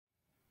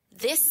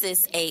This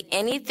is a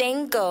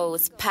Anything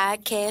Goes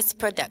podcast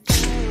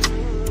production.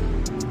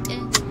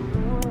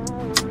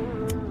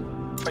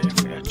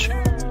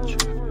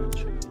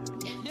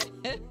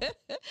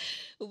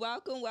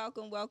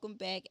 Welcome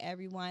back,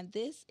 everyone.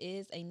 This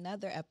is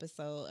another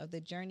episode of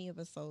the Journey of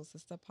a Soul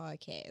Sister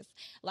podcast.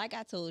 Like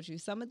I told you,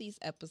 some of these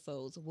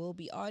episodes will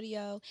be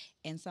audio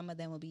and some of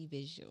them will be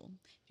visual.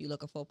 If you're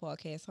looking for a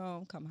podcast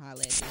home, come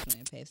holler at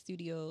Visual Empath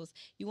Studios.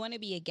 You want to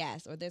be a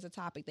guest or there's a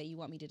topic that you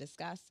want me to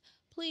discuss,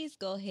 please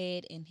go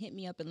ahead and hit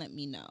me up and let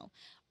me know.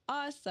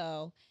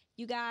 Also,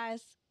 you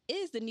guys, it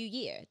is the new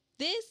year.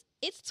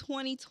 It's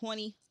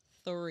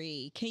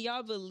 2023. Can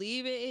y'all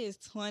believe it? It is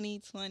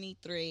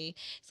 2023.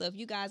 So if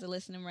you guys are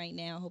listening right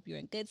now, I hope you're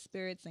in good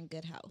spirits and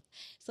good health.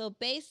 So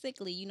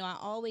basically, I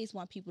always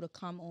want people to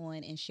come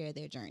on and share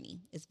their journey.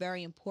 It's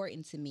very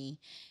important to me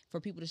for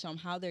people to show them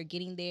how they're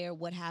getting there,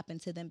 what happened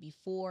to them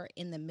before,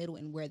 in the middle,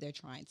 and where they're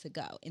trying to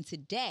go. And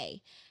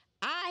today,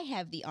 I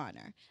have the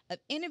honor of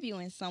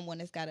interviewing someone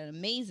that's got an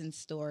amazing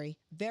story,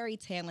 very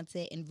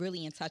talented, and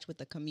really in touch with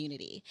the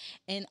community.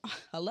 And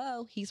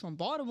hello, he's from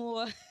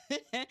Baltimore.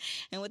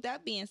 And with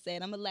that being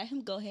said, I'm going to let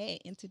him go ahead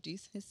and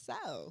introduce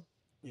himself.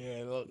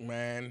 Yeah, look,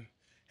 man,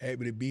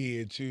 happy to be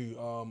here too.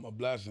 A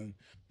blessing.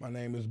 My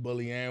name is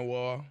Bully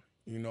Anwar.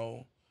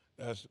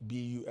 That's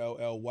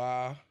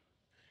BullyanWar,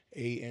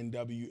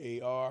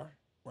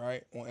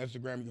 right? On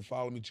Instagram, you can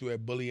follow me too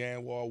at Bully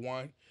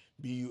Anwar1.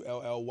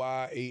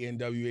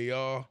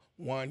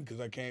 BullyanWar1, because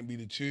I can't be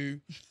the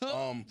two.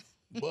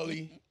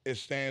 Bully, it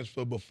stands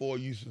for Before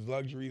Uses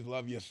Luxuries,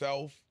 Love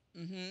Yourself.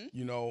 Mm-hmm.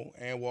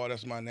 Anwar,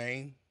 that's my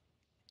name.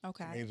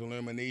 Okay. It means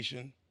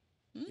elimination.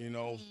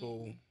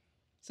 So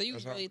you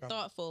was really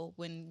thoughtful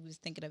when you was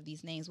thinking of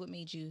these names. What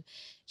made you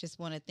just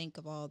want to think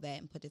of all that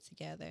and put it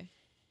together?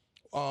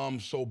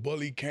 So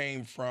Bully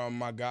came from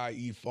my guy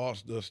E.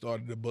 Foster,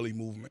 started the Bully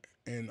movement.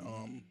 And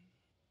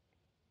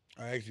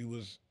I actually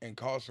was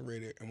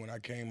incarcerated, and when I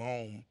came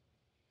home,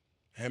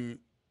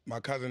 my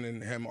cousin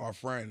and him are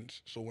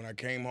friends. So when I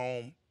came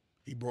home,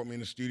 he brought me in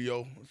the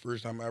studio,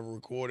 first time I ever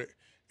recorded,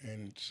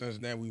 and since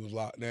then we was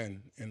locked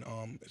in. And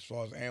as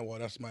far as Anwar,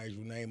 that's my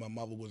actual name. My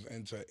mother was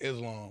into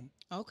Islam.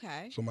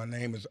 Okay. So my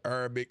name is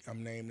Arabic.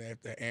 I'm named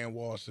after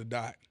Anwar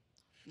Sadat,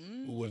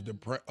 who was the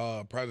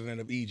president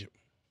of Egypt.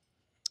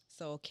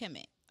 So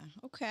Kemet.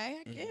 Okay,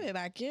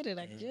 I get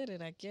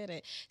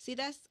it. See,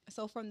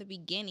 so from the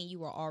beginning, you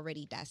were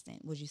already destined.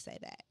 Would you say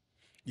that?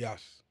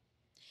 Yes.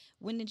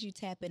 When did you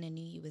tap in and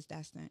knew you was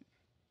destined?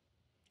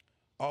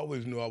 I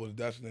always knew I was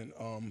destined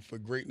for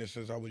greatness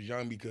since I was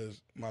young,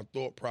 because my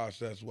thought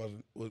process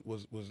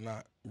was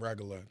not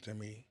regular to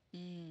me.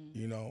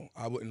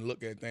 I wouldn't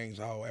look at things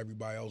how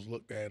everybody else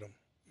looked at them.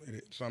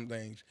 Some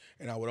things,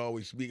 and I would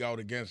always speak out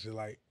against it,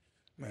 like,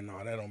 man,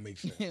 no, that don't make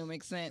sense. It don't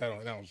make sense.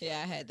 That don't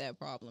yeah, I had that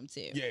problem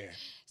too. Yeah.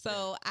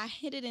 So I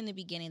hit it in the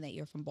beginning that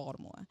you're from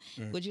Baltimore.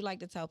 Mm-hmm. Would you like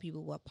to tell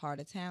people what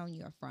part of town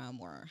you're from,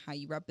 or how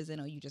you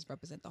represent, or you just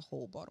represent the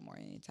whole Baltimore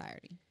in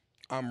entirety?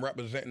 I'm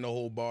representing the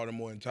whole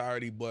Baltimore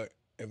entirety, but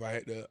if I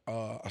had to,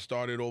 I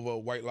started over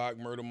at White Lock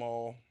Murder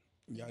Mall,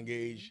 young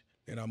age.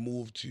 Then I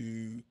moved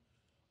to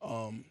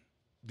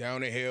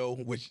down the hill,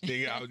 which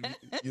they, up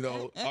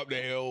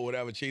the hill,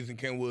 whatever, chasing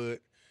Kenwood.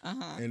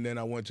 And then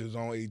I went to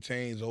Zone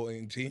 18. Zone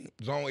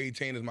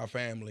 18 is my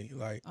family.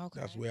 Like,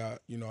 that's where I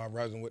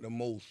resonate with the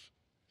most,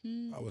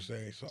 I would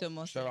say. So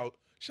shout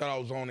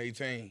out Zone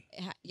 18.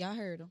 Y'all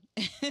heard him.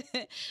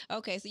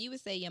 Okay, so you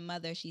would say your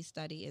mother, she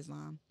studied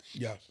Islam.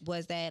 Yes.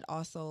 Was that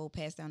also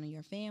passed down in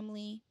your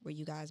family? Were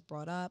you guys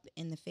brought up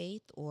in the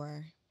faith,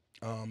 or?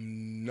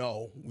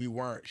 No, we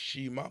weren't.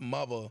 My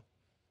mother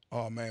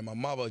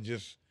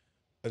just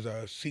as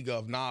a seeker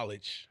of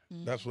knowledge.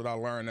 Mm-hmm. That's what I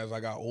learned as I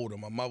got older.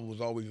 My mother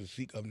was always a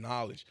seeker of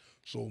knowledge.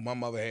 So my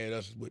mother had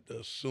us with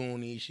the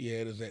Sunni. She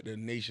had us at the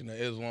Nation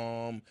of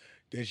Islam.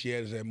 Then she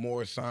had us at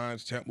Moorish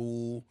Science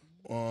Temple.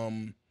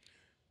 I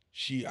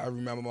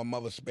remember my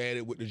mother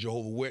spatted with the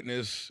Jehovah's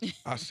Witness.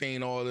 I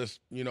seen all this,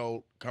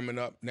 coming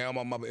up. Now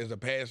my mother is a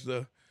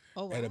pastor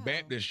at a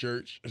Baptist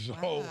church.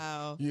 So,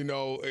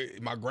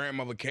 my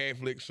grandmother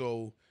Catholic.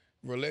 So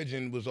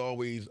religion was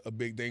always a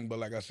big thing. But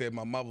like I said,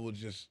 my mother was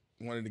just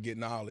wanted to get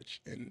knowledge,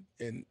 and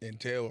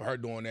until her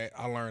doing that,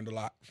 I learned a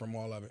lot from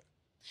all of it.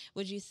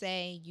 Would you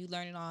say you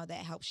learning all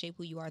that helped shape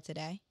who you are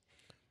today?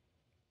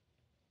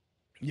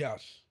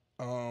 Yes.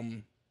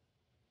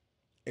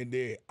 It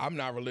did. I'm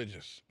not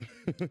religious.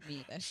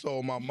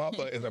 So my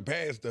mother is a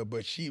pastor,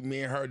 but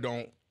me and her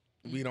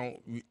we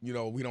don't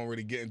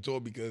really get into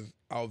it because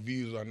our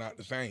views are not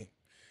the same.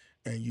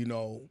 And,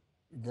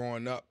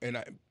 growing up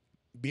and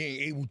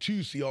being able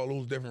to see all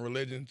those different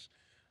religions,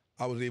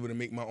 I was able to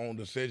make my own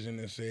decision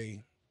and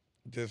say,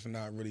 this is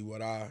not really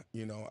what I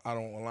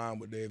don't align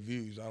with their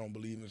views. I don't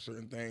believe in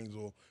certain things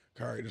or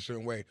carry it a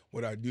certain way.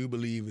 What I do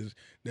believe is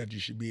that you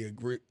should be a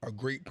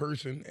great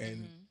person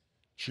and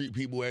treat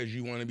people as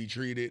you want to be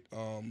treated.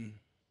 And,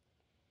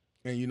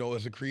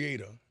 as a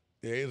creator,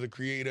 there is a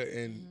creator,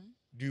 and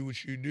do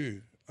what you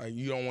do. Like,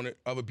 you don't want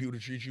other people to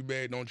treat you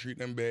bad. Don't treat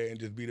them bad, and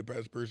just be the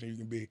best person you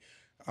can be.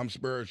 I'm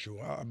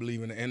spiritual. I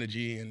believe in the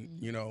energy, and,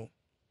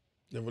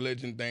 The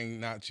religion thing,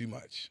 not too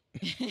much.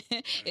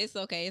 It's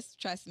okay.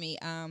 Trust me.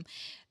 I'm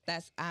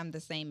the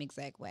same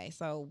exact way.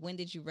 So when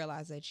did you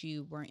realize that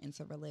you weren't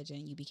into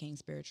religion? You became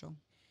spiritual.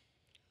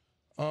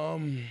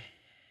 Um,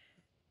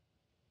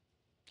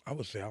 I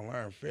would say I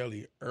learned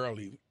fairly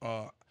early.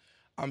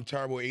 I'm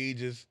terrible with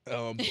ages,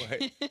 but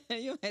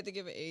You don't have to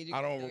give an age. You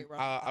I can don't say it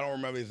wrong. I don't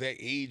remember exact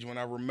age when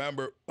I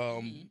remember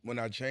when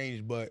I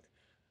changed, but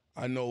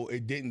I know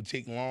it didn't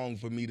take long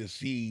for me to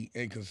see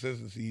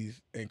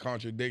inconsistencies and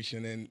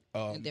contradiction and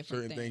And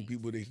different certain things things.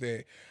 people they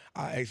said.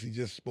 I actually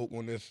just spoke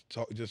on this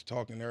just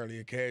talking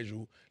earlier,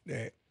 casual,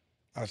 that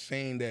I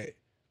seen that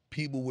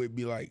people would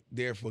be like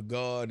there for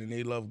God and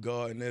they love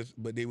God and this,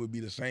 but they would be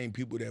the same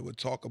people that would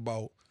talk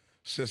about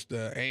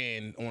Sister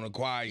Ann on a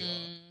choir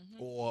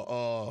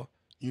or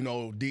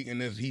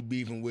deaconess he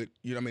beefing with,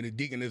 the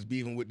deaconess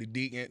beefing with the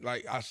deacon.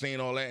 Like I seen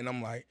all that and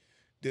I'm like,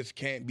 this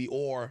can't be.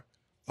 Or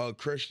a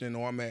Christian,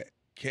 or I'm at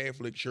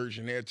Catholic church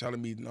and they're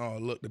telling me, no,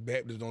 look, the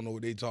Baptists don't know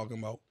what they talking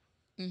about.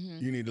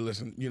 You need to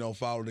listen,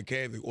 follow the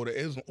Catholic or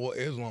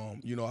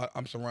Islam.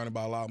 I'm surrounded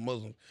by a lot of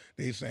Muslims.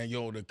 They saying,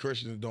 the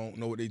Christians don't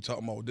know what they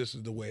talking about. This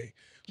is the way.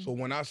 So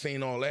when I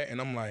seen all that, and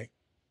I'm like,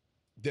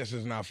 this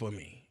is not for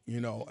me.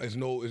 It's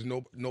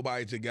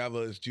nobody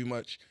together. It's too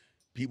much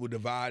people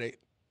divided.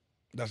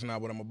 That's not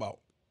what I'm about.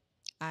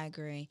 I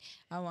agree.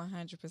 I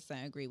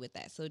 100% agree with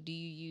that. So do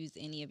you use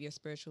any of your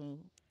spiritual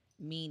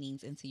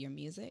meanings into your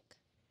music?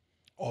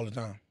 All the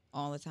time.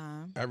 All the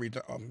time? Every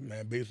time,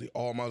 man. Basically,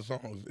 all my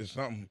songs is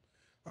something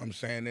I'm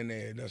saying in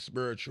there that's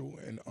spiritual,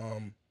 and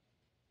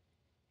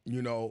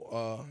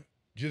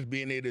just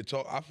being able to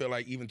talk. I feel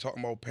like even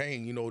talking about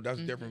pain, that's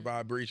different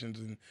vibrations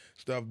and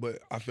stuff. But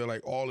I feel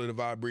like all of the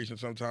vibrations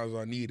sometimes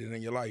are needed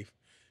in your life.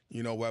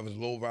 Whether it's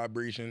low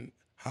vibration,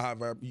 high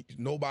vibration.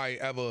 Nobody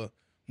ever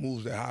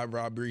moves at high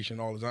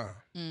vibration all the time.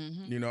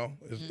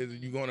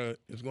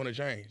 It's gonna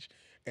change,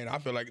 and I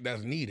feel like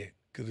that's needed.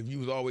 Because if you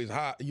was always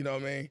hot, you know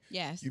what I mean?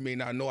 Yes. You may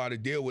not know how to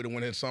deal with it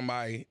when it's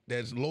somebody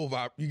that's low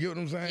vibe. You get what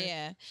I'm saying?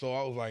 Yeah. So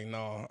I was like,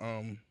 nah.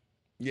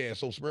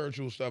 So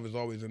spiritual stuff is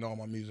always in all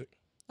my music.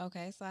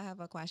 Okay, so I have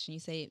a question.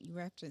 You say you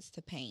referenced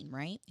to pain,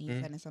 right? And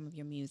you said in some of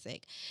your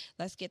music.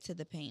 Let's get to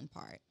the pain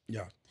part.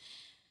 Yeah.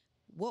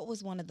 What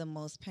was one of the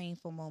most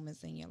painful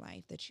moments in your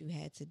life that you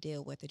had to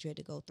deal with, that you had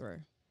to go through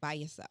by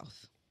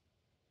yourself?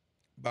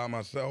 By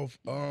myself?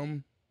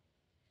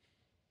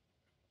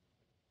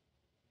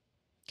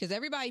 Because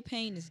everybody's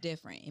pain is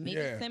different. It may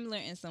be similar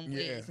in some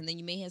ways, and then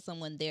you may have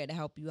someone there to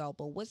help you out.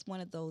 But what's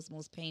one of those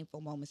most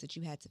painful moments that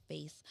you had to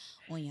face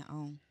on your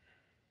own?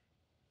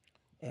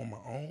 On my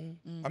own?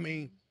 I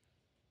mean,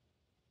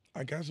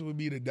 I guess it would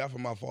be the death of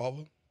my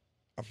father.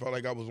 I felt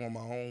like I was on my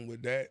own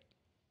with that,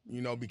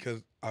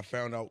 because I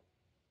found out,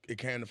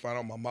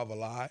 my mother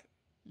lied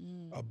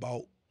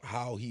about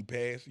how he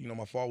passed.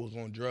 My father was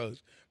on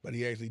drugs, but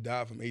he actually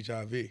died from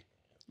HIV. Okay.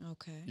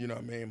 You know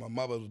what I mean? My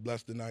mother was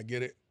blessed to not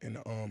get it, and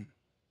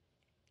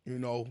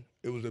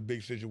it was a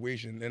big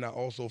situation. Then I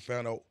also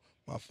found out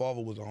my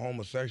father was a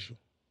homosexual.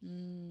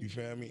 You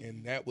feel me?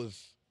 And that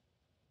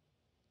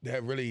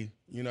really,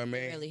 you know what I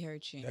mean? Really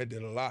hurt you. That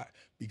did a lot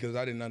because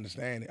I didn't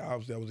understand it.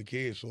 Obviously, I was a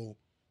kid, so,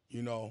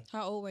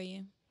 How old were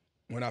you?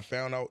 When I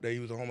found out that he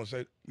was a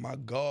homosexual, my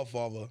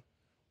godfather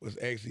was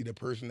actually the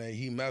person that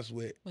he messed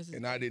with,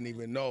 and I didn't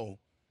even know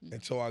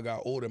until I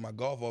got older. My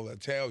godfather,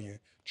 Italian,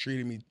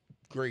 treated me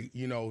great,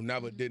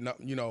 never did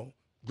nothing,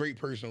 great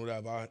person,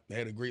 whatever. I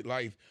had a great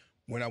life.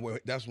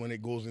 That's when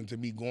it goes into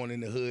me going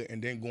in the hood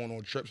and then going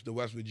on trips to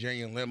West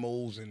Virginia in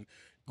limos and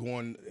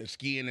going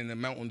skiing in the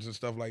mountains and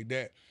stuff like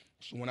that.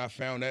 So when I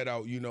found that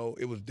out,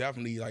 it was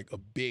definitely like a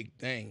big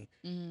thing,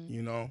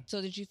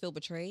 So did you feel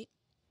betrayed?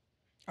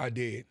 I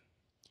did.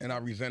 And I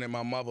resented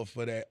my mother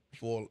for that,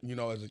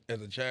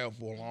 as a child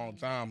for a long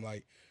time.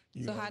 Like,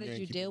 So how did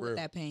you deal with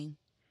that pain?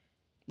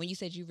 When you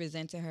said you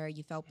resented her,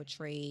 you felt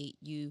betrayed,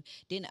 you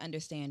didn't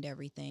understand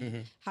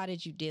everything. How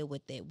did you deal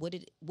with it?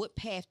 What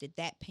path did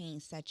that pain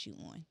set you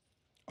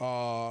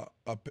on?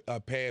 A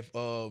path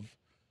of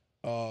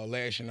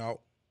lashing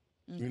out,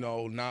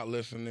 not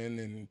listening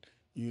and,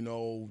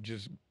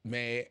 just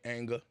mad,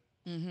 anger.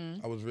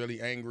 I was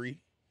really angry.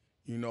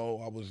 I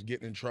was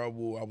getting in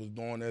trouble. I was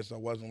doing this. I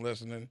wasn't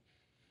listening.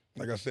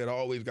 Like I said, I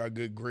always got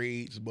good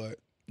grades, but,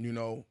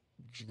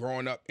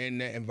 growing up in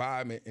that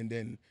environment and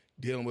then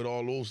dealing with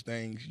all those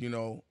things,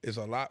 it's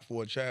a lot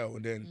for a child.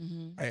 And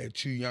then I had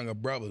 2 younger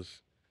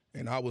brothers,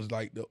 and I was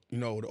like the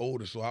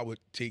oldest, so I would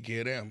take care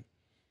of them.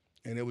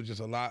 And it was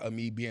just a lot of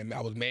me I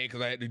was mad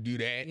because I had to do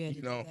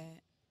that,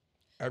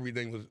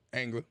 Everything was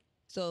anger.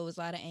 So it was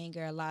a lot of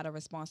anger, a lot of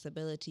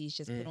responsibilities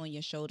just put on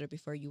your shoulder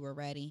before you were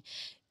ready.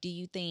 Do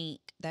you think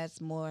that's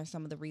more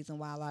some of the reason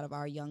why a lot of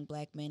our young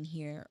black men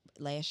here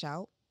lash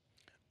out?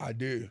 I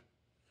do.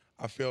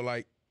 I feel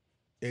like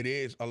it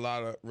is a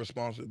lot of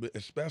responsibility,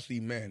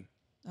 especially men.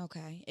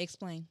 Okay,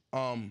 explain.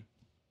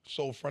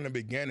 So from the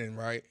beginning,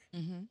 right?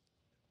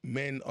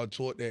 Men are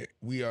taught that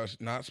we are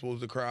not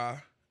supposed to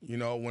cry.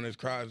 When it's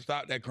crying,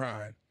 stop that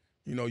crying.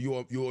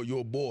 You're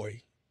a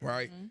boy,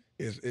 right?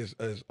 It's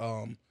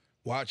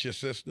watch your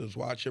sisters,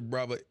 watch your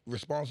brother.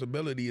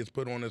 Responsibility is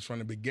put on us from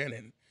the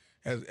beginning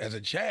as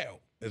a child.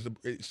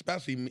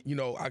 Especially, you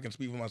know, I can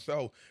speak for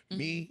myself.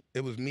 Me,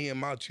 it was me and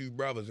my two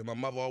brothers, and my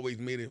mother always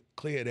made it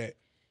clear that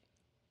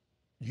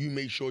you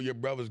make sure your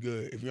brother's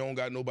good. If you don't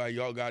got nobody,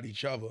 y'all got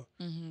each other.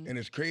 And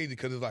it's crazy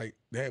because it's like,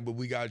 damn, but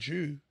we got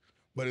you.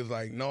 But it's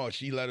like, no,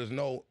 she let us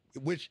know,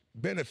 which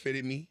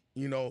benefited me,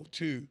 you know,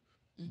 too.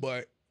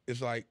 But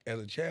it's like, as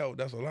a child,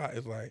 that's a lot.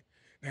 It's like,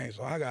 dang,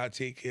 so I got to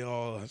take care of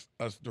all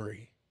us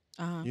three.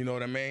 You know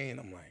what I mean?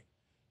 I'm like,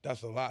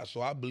 that's a lot.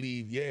 So I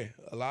believe, yeah,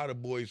 a lot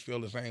of boys feel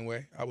the same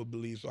way. I would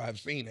believe so. I've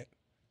seen it.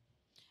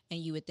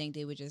 And you would think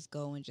they would just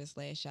go and just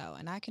lash out.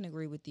 And I can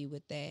agree with you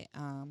with that,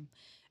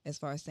 as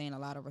far as saying a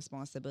lot of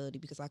responsibility,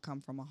 because I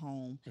come from a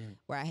home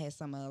where I had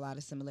a lot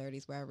of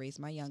similarities, where I raised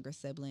my younger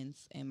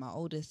siblings and my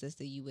older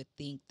sister. You would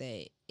think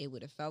that it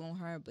would have fell on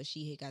her, but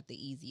she had got the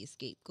easy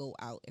escape go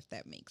out, if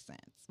that makes sense,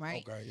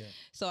 right? Okay, yeah.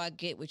 So I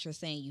get what you're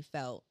saying. You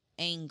felt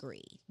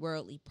angry,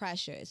 worldly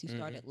pressures. You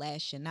started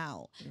lashing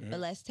out.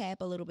 But let's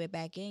tap a little bit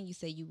back in. You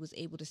say you was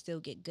able to still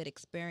get good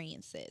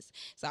experiences.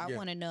 So I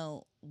want to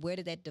know, where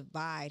did that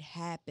divide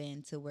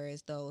happen to where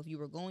as though if you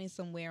were going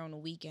somewhere on the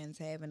weekends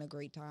having a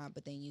great time,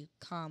 but then you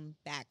come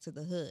back to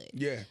the hood?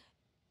 Yeah.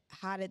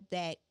 How did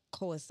that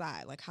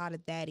coincide? Like, how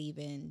did that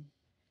even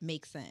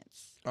make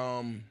sense?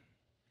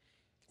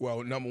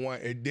 Well, number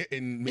one, it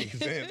didn't make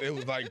sense. It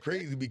was like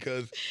crazy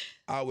because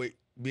I would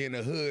be in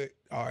the hood,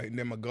 all right, and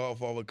then my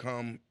godfather would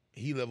come.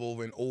 He lived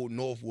over in Old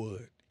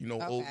Northwood. You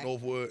know, Old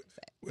Northwood,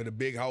 where the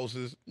big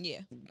houses.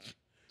 Yeah.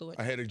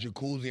 I had a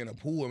jacuzzi and a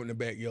pool in the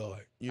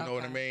backyard. You know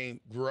what I mean?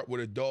 Grew up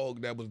with a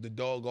dog that was the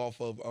dog off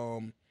of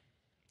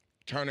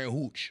Turner and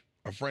Hooch,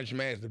 a French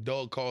Mastiff.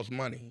 Dog costs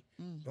money.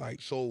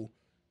 Like, so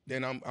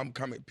then I'm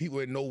coming. People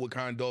didn't know what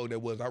kind of dog that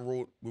was. I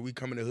wrote, when we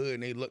come in the hood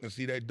and they look and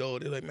see that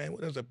dog, they're like, man,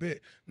 what is a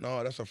pit?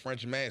 No, that's a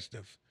French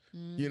Mastiff.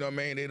 You know what I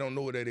mean? They don't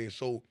know what that is.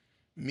 So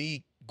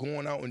me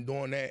going out and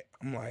doing that,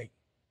 I'm like,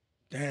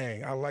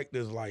 dang, I like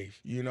this life,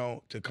 you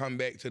know, to come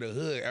back to the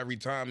hood every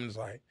time. It's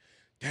like,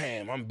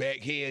 damn, I'm back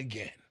here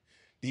again.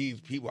 These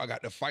people, I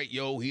got to fight,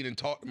 he didn't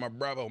talk to my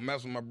brother or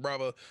mess with my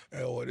brother,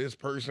 or this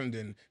person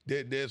then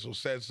did this or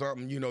said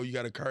something, you know, you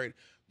got to carry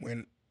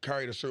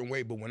it a certain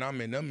way. But when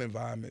I'm in them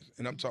environments,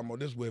 and I'm talking about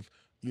this with,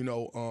 you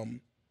know,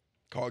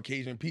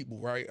 Caucasian people,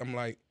 right? I'm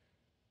like,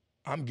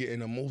 I'm getting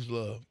the most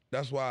love.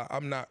 That's why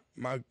I'm not,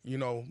 my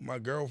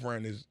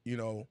girlfriend is, you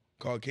know,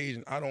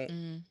 Caucasian. I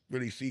don't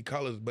really see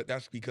colors, but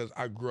that's because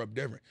I grew up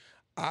different.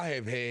 I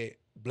have had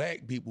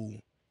black people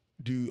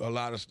do a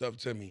lot of stuff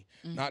to me.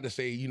 Not to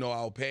say, you know,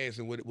 our past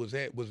and what it was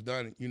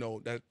done, you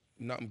know, that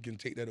nothing can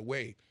take that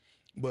away.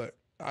 But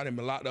I done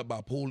been locked up by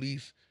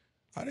police.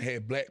 I done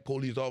had black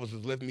police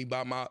officers lift me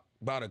by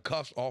the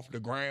cuffs off the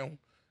ground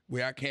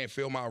where I can't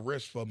feel my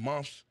wrist for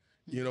months.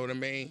 You know what I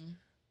mean?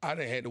 I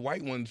done had the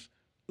white ones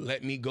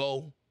let me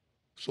go.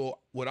 So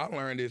what I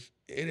learned is,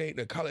 it ain't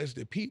the color, it's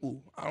the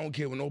people. I don't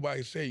care what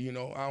nobody say, you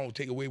know. I don't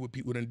take away what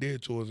people done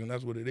did to us, and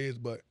that's what it is.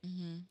 But,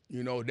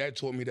 you know, that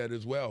taught me that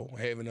as well,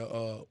 having a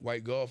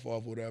white godfather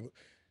or whatever.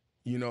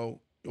 You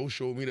know, it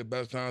showed me the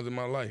best times in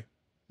my life,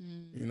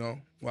 you know,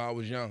 while I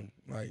was young.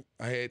 Like,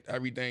 I had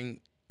everything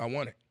I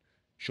wanted.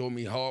 Showed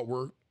me hard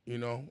work, you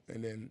know,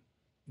 and then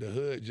the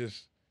hood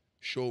just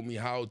showed me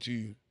how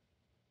to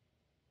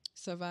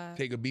survive,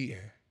 take a beating.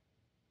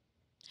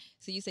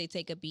 So you say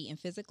take a beating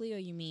physically, or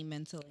you mean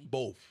mentally?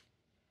 Both.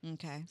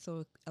 Okay,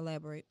 so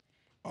elaborate.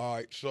 All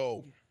right,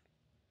 so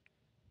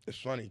it's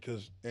funny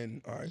because,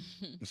 I'm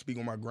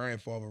speaking of my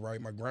grandfather, right?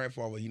 My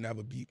grandfather, he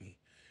never beat me.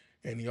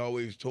 And he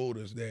always told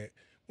us that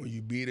when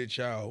you beat a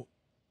child,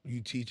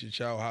 you teach a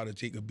child how to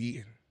take a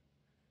beating,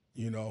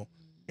 you know?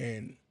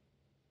 And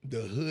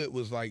the hood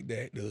was like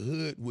that. The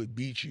hood would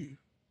beat you,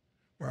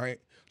 right?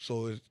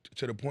 So it's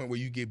to the point where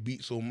you get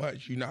beat so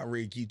much, you're not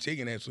ready to keep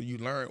taking that. So you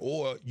learn,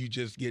 or you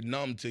just get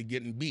numb to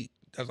getting beat.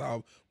 That's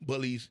how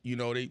bullies, you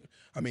know,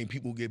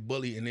 people get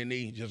bullied and then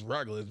they just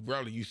regular. It's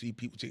regular. You see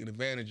people taking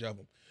advantage of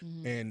them.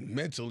 And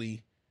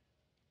mentally,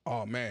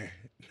 oh man,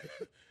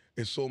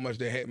 it's so much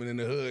that happen in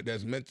the hood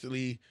that's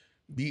mentally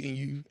beating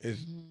you.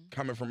 Is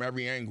coming from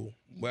every angle,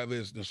 whether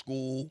it's the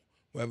school,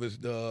 whether it's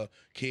the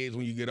kids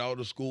when you get out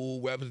of school,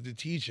 whether it's the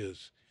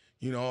teachers.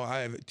 You know, I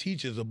have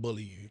teachers that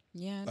bully you.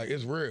 Yeah. Like,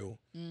 it's real.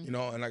 You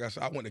know, and like I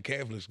said, I went to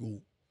Catholic school.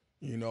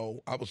 You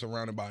know, I was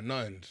surrounded by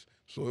nuns.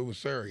 So it was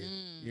serious.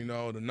 You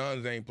know, the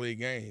nuns ain't play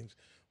games.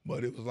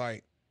 But it was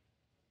like,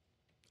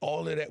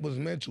 all of that was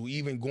mental.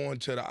 Even going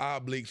to the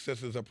Oblate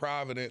Sisters of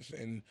Providence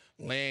and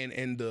laying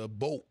in the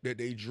boat that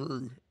they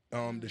drew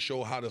to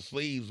show how the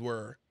slaves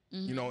were,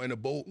 you know, in the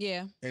boat.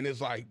 Yeah. And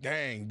it's like,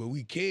 dang, but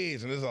we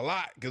kids, and it's a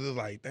lot. Because it's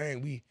like,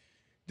 dang,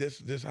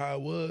 this how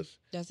it was.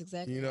 That's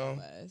exactly you know?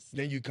 what it was.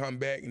 Then you come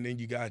back, and then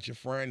you got your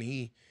friend.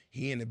 He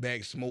in the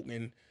back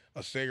smoking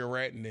a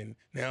cigarette, and then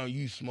now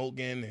you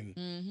smoking, and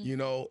you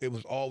know, it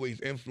was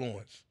always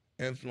influence.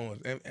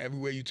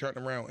 Everywhere you turn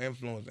around,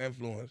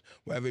 influence.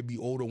 Whether it be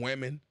older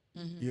women,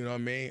 you know what I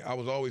mean? I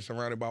was always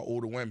surrounded by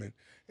older women,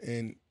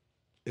 and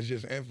it's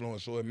just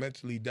influence. So it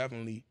mentally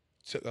definitely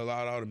took a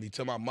lot out of me.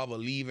 Till my mother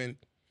leaving,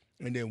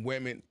 And then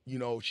women, you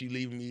know, she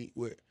leaving me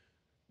with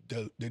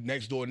the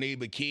next door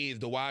neighbor kids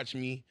to watch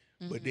me,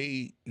 but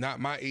they not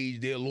my age,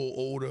 they're a little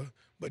older,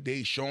 but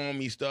they showing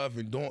me stuff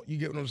and don't, you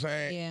get what I'm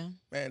saying? Yeah.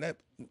 Man, that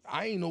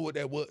I ain't know what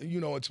that was, you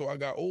know, until I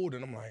got older,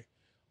 and I'm like,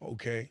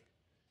 okay.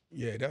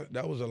 Yeah,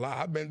 that was a lot.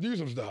 I've been through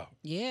some stuff.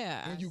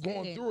 Yeah. When I you see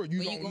going it. through it, you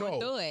When don't you going know.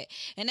 through it.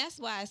 And that's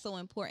why it's so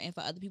important for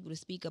other people to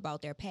speak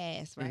about their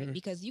past, right? Mm-hmm.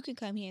 Because you can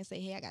come here and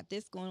say, hey, I got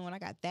this going on, I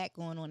got that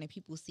going on, and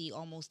people see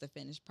almost the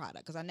finished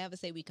product. Because I never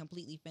say we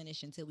completely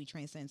finish until we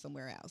transcend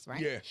somewhere else,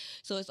 right? Yeah.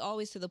 So it's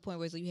always to the point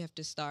where you have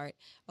to start,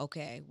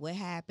 okay, what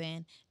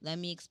happened? Let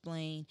me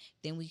explain.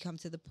 Then we come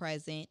to the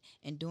present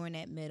and during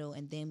that middle,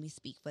 and then we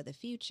speak for the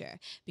future.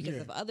 Because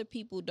Yeah. if other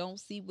people don't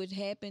see what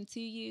happened to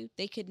you,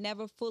 they could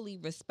never fully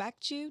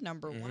respect you,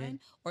 number one.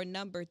 Or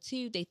number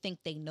two, they think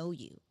they know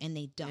you and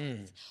they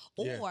don't.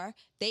 Yeah. Or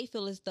they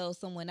feel as though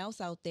someone else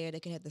out there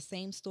that could have the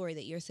same story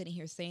that you're sitting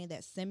here saying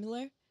that's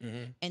similar,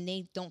 and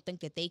they don't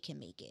think that they can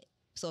make it.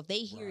 So if they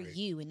hear Right.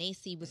 you and they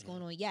see what's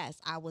going on,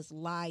 yes, I was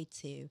lied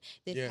to.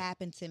 This Yeah.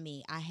 happened to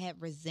me. I had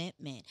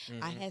resentment.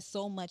 I had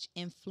so much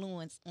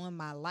influence on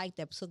my life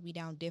that took me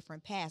down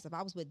different paths. If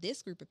I was with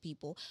this group of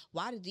people,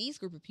 why did these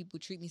group of people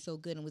treat me so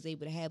good and was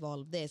able to have all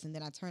of this? And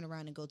then I turn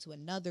around and go to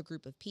another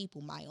group of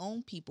people, my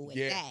own people at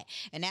Yeah. that.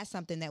 And that's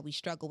something that we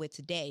struggle with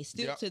today,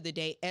 still Yep. to the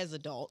day as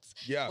adults,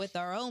 Yes. with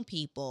our own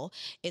people.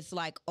 It's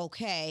like,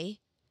 okay,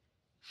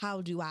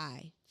 how do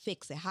I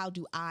fix it? How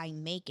do I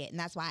make it? And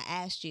that's why I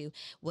asked you,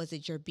 was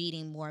it your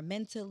beating more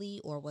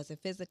mentally or was it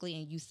physically?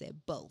 And you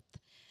said both.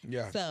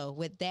 Yeah. So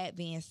with that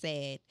being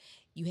said,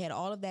 you had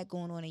all of that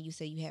going on and you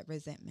said you had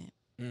resentment.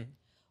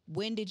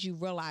 When did you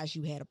realize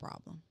you had a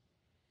problem?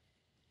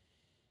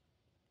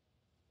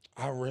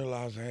 I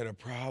realized I had a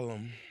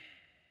problem.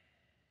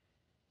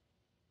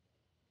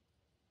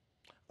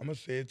 I'm going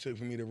to say it took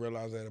for me to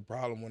realize I had a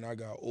problem when I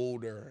got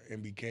older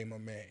and became a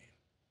man.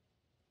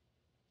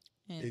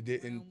 And It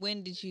didn't-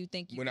 when did you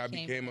think you When I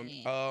became became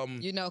a a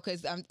man? You know,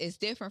 because it's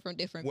different from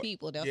different What-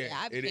 people. They'll yeah, say,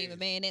 I it became a is.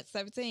 man at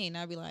 17.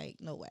 I'd be like,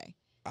 no way.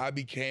 I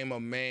became a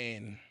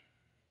man.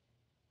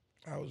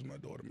 How was my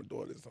daughter? My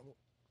daughter's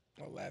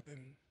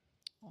 11.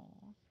 Aw.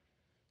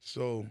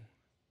 So,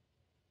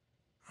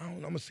 I don't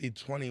know, I'm going to say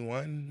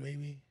 21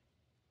 maybe.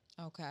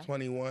 Okay.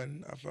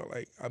 21, I felt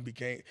like I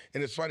became,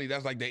 and it's funny,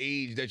 that's like the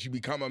age that you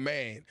become a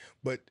man.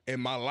 But in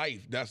my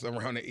life, that's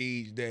around the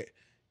age that,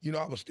 you know,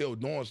 I was still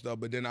doing stuff,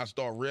 but then I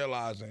start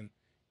realizing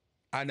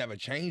I never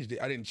changed it.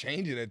 I didn't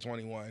change it at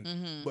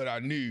 21, but I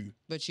knew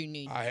But you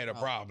knew I had a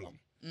problem.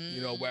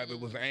 You know, whether it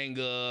was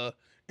anger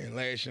and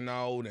lashing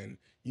out and,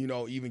 you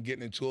know, even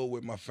getting into it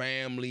with my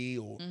family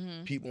or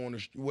people on the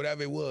street,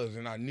 whatever it was.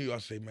 And I knew, I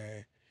said,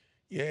 man,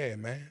 yeah,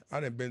 man, I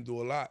done been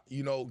through a lot,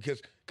 you know,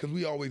 because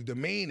we always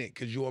demean it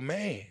because you're a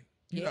man.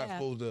 You're not Yeah.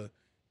 supposed to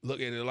look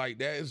at it like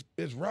that.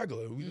 It's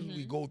regular.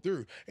 We go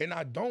through. And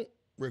I don't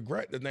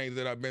regret the things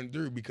that I've been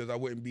through because I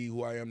wouldn't be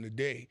who I am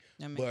today.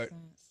 That makes But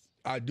sense.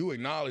 I do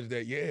acknowledge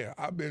that, yeah,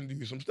 I've been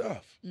through some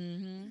stuff,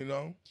 you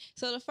know?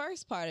 So the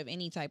first part of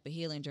any type of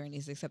healing journey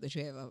is accept that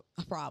you have a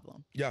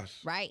problem, Yes.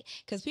 right?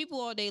 Because people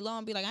all day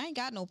long be like, I ain't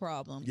got no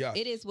problem. Yes.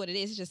 It is what it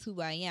is. It's just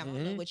who I am. I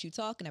don't know what you're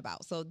talking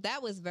about. So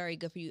that was very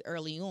good for you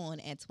early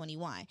on at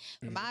 21.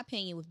 In my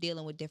opinion, with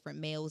dealing with different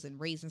males and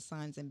raising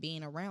sons and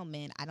being around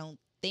men, I don't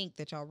think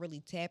that y'all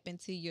really tap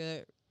into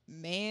your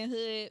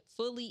manhood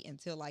fully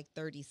until like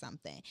 30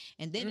 something.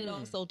 And then it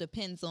also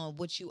depends on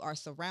what you are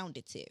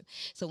surrounded to.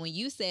 So when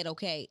you said,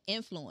 okay,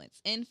 influence,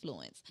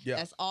 Yeah.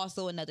 that's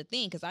also another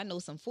thing. Cause I know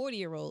some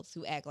 40-year-olds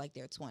who act like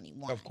they're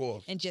 21 Of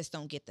course. and just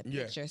don't get the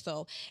Yeah. picture.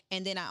 So,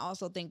 and then I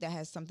also think that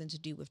has something to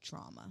do with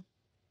trauma,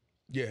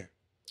 Yeah.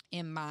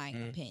 in my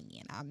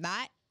opinion. I'm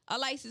not a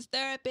licensed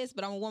therapist,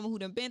 but I'm a woman who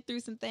done been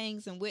through some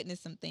things and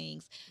witnessed some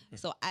things.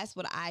 So that's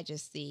what I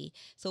just see.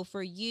 So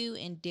for you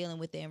in dealing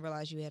with it and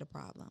realize you had a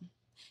problem,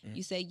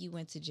 you say you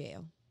went to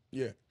jail.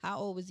 Yeah. How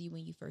old was you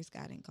when you first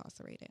got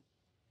incarcerated?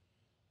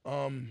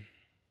 I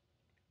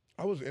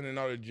was in and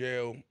out of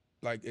jail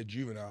like at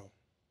juvenile.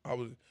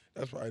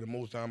 That's probably the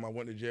most time I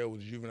went to jail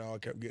was juvenile. I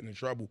kept getting in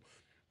trouble.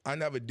 I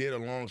never did a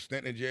long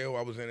stint in jail.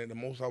 I was in it. The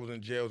most I was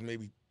in jail was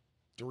maybe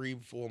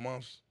 3-4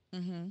 months.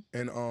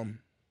 And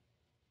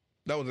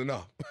that was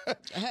enough.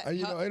 And,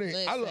 you know, it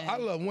ain't, I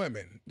love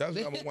women. That's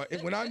number one.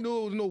 When I knew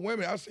it was no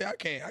women, I said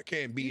I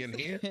can't be in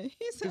here.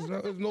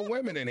 There's no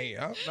women in here.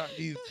 I'm not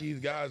these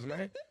guys,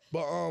 man.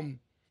 But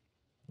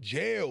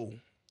jail,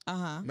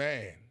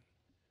 man,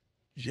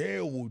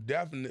 jail will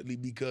definitely,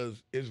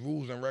 because it's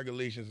rules and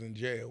regulations in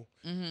jail,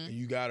 and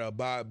you gotta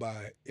abide by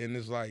it. And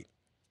it's like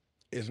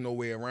it's no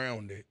way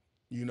around it.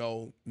 You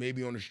know,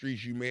 maybe on the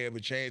streets you may have a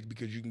chance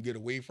because you can get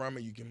away from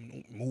it, you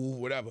can move,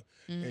 whatever.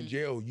 In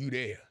jail, you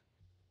there.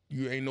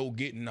 You ain't no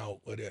getting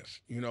out of this.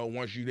 You know,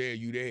 once you there,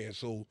 you there.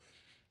 So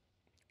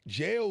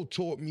jail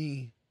taught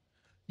me,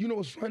 you know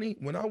what's funny?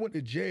 When I went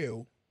to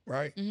jail,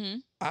 right,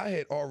 I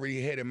had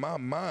already had in my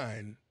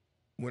mind,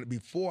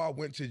 before I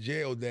went to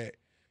jail, that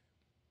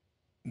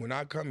when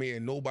I come here,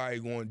 nobody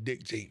gonna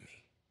dictate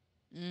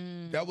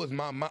me. That was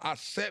my mind. I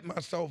set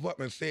myself up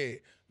and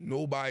said,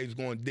 nobody's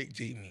gonna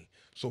dictate me.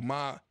 So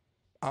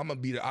I'm gonna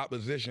be the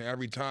opposition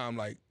every time.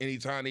 Like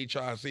anytime they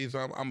try to say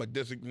something, I'm a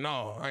disagree.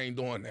 No, I ain't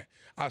doing that.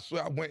 I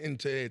swear I went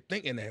into it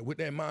thinking that with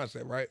that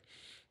mindset, right?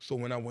 So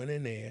when I went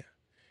in there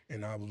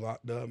and I was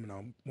locked up and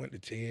I went to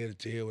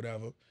tear,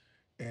 whatever,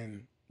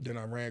 and then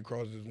I ran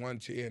across this one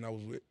tear and I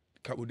was with a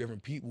couple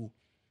different people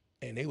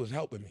and they was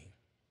helping me.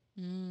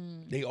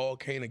 They all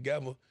came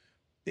together.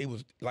 They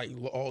was like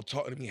all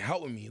talking to me,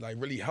 helping me, like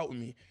really helping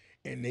me.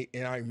 And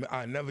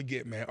I never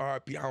get, man,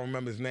 R.I.P. I don't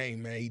remember his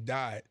name, man. He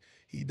died.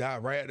 He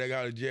died right after I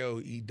got out of jail.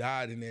 He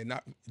died in there,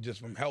 not just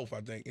from health,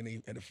 I think, and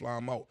they had to fly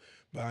him out.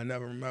 But I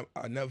never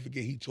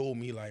forget, he told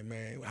me, like,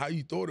 man, how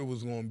you thought it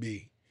was gonna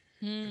be?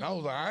 And I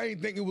was like, I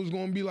ain't think it was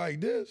gonna be like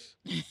this.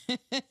 You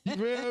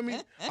feel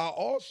me? I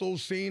also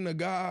seen a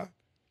guy,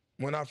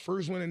 when I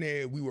first went in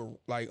there, we were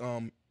like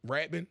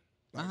rapping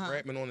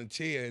on the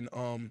tier,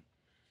 and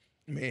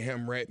me and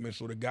him rapping.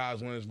 So the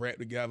guys want us rap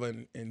together,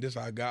 and this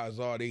how guys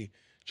are. They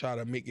try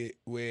to make it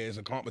where it's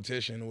a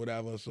competition or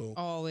whatever. So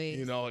Always.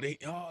 you know, they,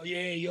 oh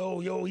yeah,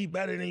 yo, he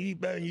better than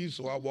you.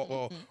 So I walk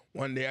off.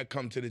 One day I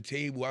come to the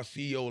table, I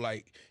see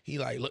like he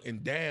like looking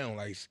down,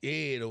 like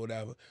scared or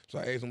whatever. So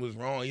I asked him what's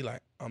wrong. He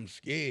like, I'm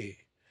scared.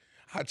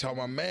 I tell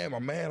my man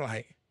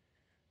like,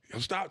 yo,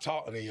 stop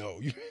talking to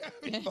yo.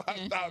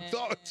 I stopped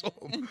talking to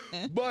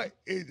him. But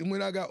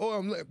when I got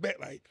I'm looking back,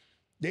 like,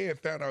 they had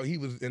found out he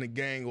was in a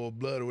gang or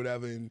blood or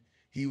whatever, and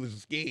he was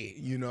scared,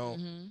 you know.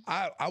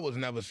 I was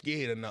never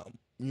scared of nothing.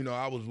 You know,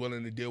 I was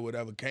willing to deal with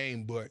whatever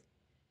came, but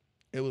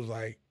it was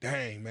like,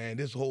 dang, man,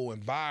 this whole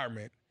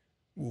environment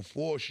will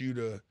force you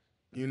to,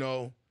 you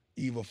know,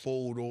 either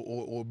fold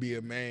or be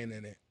a man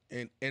in it.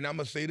 And I'm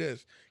going to say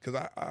this,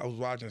 because I was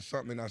watching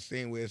something I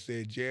seen where it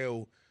said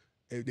jail,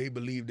 they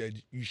believe that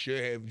you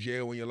should have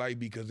jail in your life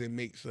because it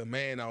makes a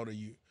man out of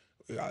you.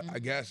 I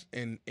guess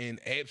in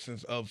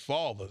absence of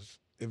fathers.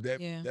 If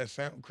that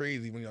sounds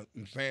crazy when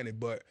I'm saying it,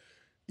 but,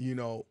 you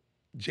know,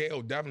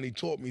 jail definitely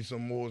taught me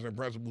some morals and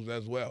principles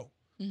as well.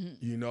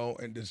 You know,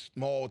 and the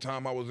small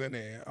time I was in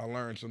there, I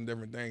learned some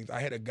different things. I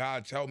had a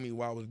guy tell me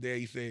while I was there,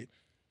 he said,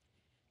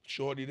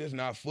 shorty, this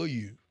not for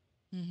you.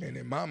 And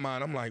in my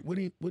mind, I'm like, what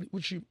you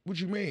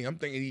mean? I'm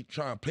thinking he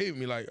trying to play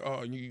with me like,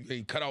 oh, you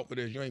ain't cut out for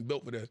this, you ain't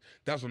built for this.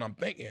 That's what I'm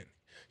thinking.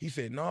 He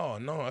said, no,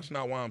 that's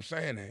not why I'm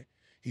saying that.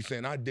 He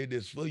said, I did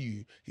this for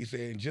you. He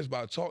said, and just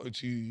by talking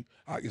to you,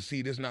 I can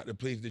see this not the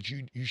place that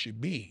you should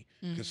be.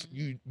 Because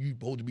you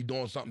supposed to be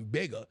doing something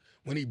bigger.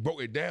 When he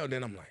broke it down,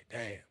 then I'm like,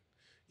 damn,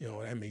 you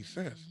know, that makes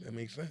sense. That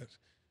makes sense.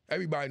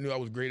 Everybody knew I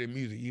was great at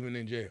music, even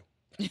in jail.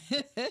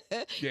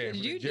 Yeah, from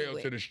the jail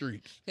to the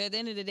streets. At the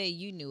end of the day,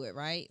 you knew it,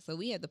 right? So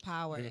we have the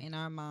power in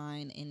our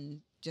mind, and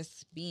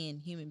just being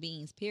human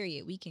beings,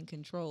 period. We can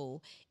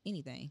control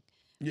anything.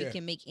 We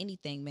can make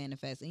anything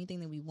manifest. Anything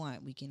that we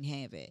want, we can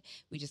have it.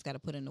 We just got to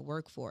put in the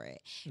work for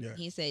it. Yeah.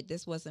 He said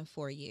this wasn't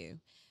for you.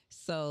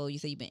 So you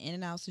said you've been in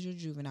and out since you're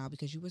juvenile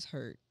because you was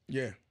hurt.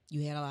 Yeah.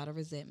 You had a lot of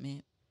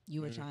resentment.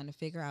 You were trying to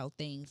figure out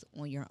things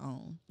on your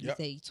own. You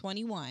say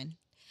 21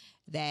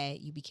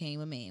 that you became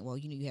a man. Well,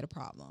 you knew you had a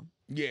problem.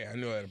 Yeah, I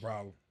knew I had a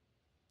problem.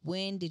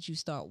 When did you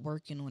start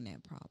working on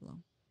that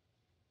problem?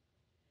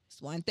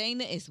 It's one thing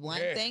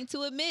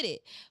to admit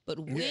it, but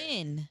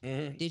when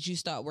did you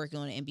start working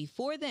on it? And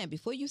before then,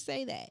 before you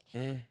say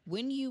that,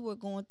 when you were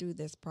going through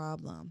this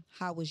problem,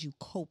 how was you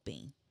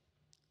coping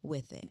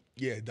with it?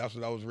 Yeah, that's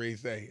what I was ready to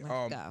say.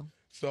 Let's go.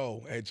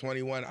 So at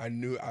 21,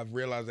 I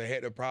realized I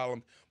had a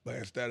problem, but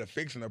instead of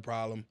fixing the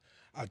problem,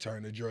 I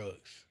turned to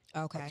drugs.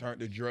 Okay. I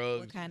turned to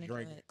drugs. What kind of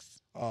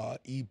drugs?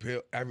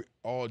 E-pill,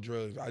 all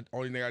drugs.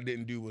 Only thing I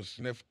didn't do was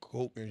sniff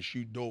coke and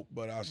shoot dope,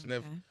 but I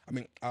sniff.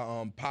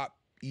 I pop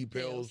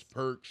E-pills,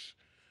 perks.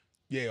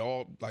 Yeah,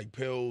 all like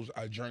pills.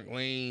 I drank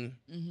lean.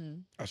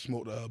 I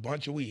smoked a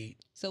bunch of weed.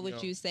 So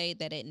would you say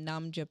that it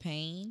numbed your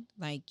pain?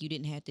 Like you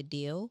didn't have to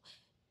deal?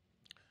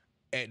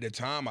 At the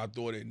time, I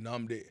thought it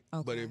numbed it,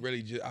 but it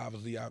really just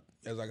obviously,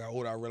 as I got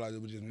older, I realized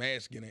it was just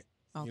masking it,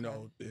 you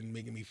know, and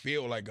making me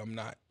feel like I'm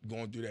not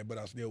going through that, but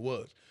I still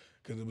was,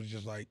 because it was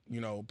just like,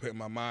 you know, putting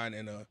my mind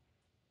in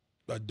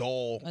a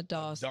dull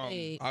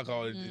state. I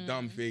call it the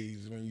dumb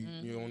phase when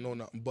you don't know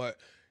nothing. But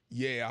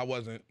yeah, I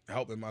wasn't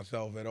helping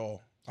myself at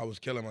all. I was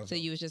killing myself. So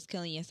you was just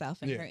killing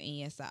yourself and hurting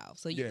yourself.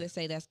 So you could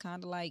say that's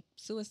kind of like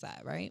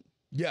suicide, right?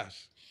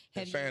 Yes,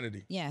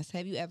 insanity. Yes.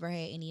 Have you ever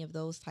had any of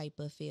those type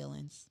of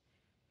feelings?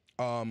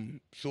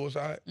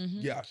 Suicide?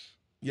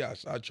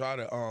 Yes. I tried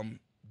to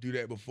do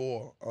that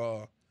before.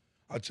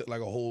 I took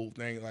like a whole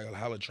thing, like a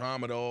hella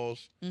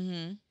tramadols.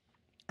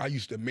 I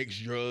used to mix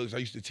drugs. I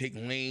used to take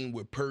lean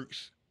with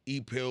perks,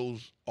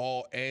 E-pills,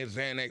 and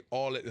Xanax,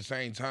 all at the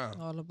same time.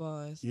 All the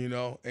bars. You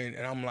know, and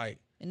I'm like.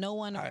 And no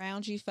one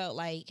around you felt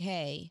like,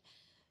 hey,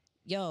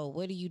 yo,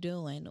 what are you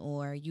doing?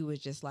 Or you was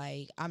just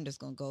like, I'm just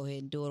going to go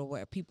ahead and do it. Or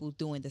were people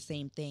doing the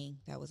same thing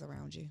that was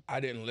around you? I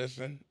didn't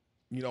listen.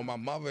 You know, my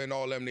mother and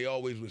all them, they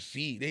always would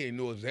see. They didn't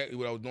know exactly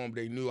what I was doing, but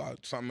they knew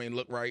something ain't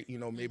look right. You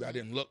know, maybe I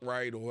didn't look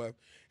right or whatever.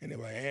 And they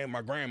were like, hey,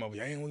 my grandmother,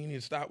 hey, well, you need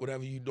to stop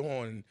whatever you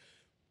doing. And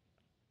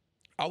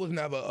I was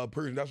never a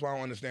person. That's why I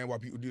don't understand why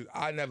people do.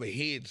 I never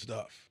hid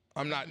stuff.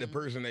 I'm not the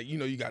person that,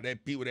 you got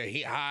that people that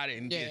hide it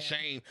and get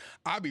ashamed.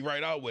 I'll be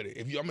right out with it.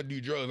 If I'm going to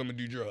do drugs, I'm going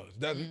to do drugs.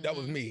 That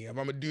was me. If I'm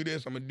going to do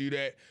this, I'm going to do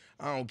that.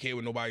 I don't care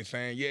what nobody's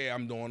saying. Yeah,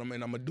 I'm doing them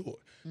and I'm going to do it.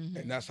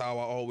 And that's how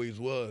I always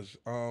was.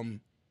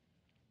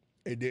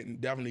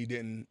 It definitely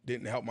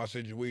didn't help my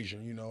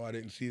situation. I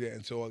didn't see that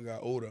until I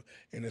got older.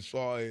 And as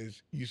far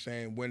as you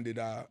saying, when did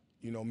I,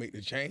 make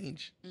the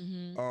change?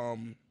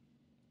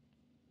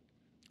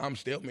 I'm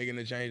still making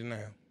the change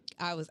now.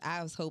 I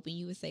was hoping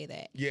you would say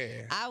that.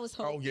 Yeah. I was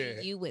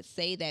hoping you would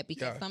say that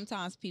because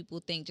sometimes people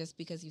think just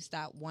because you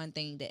stop one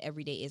thing that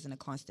every day isn't a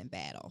constant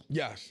battle.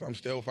 Yes, I'm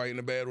still fighting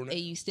the battle now. And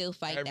you still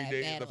fight that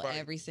battle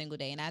every single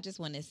day. And I just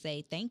want to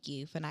say thank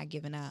you for not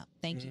giving up.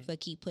 Thank you for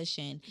keep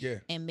pushing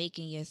and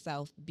making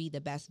yourself be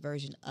the best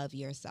version of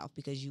yourself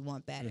because you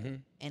want better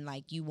and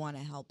like you want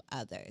to help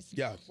others.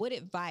 Yes. What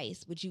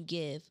advice would you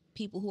give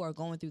people who are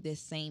going through this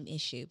same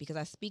issue? Because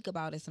I speak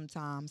about it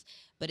sometimes,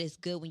 but it's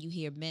good when you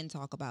hear men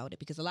talk about it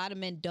because a lot of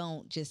men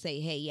don't just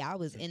say, hey, yeah, I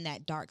was in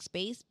that dark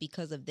space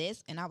because of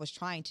this and I was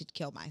trying to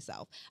kill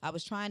myself. I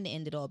was trying to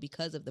end it all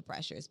because of the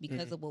pressures,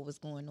 because of what was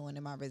going on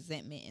in my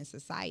resentment in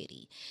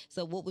society.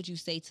 So what would you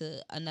say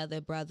to another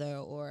brother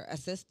or a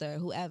sister,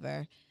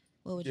 whoever?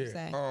 What would you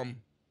say?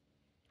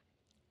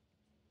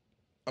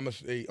 I'm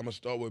gonna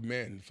start with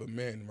men, for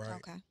men, right?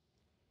 Okay.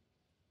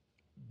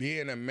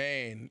 Being a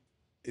man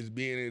is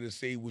being able to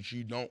say what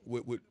you don't,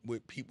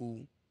 what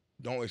people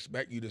don't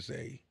expect you to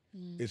say.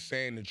 It's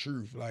saying the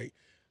truth. Like,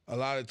 a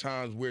lot of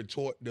times we're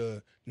taught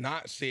to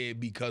not say it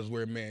because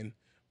we're men,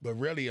 but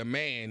really a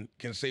man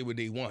can say what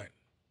they want.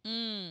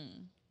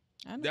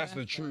 That's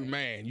a true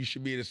man. You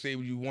should be able to say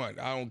what you want.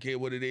 I don't care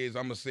what it is.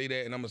 I'm going to say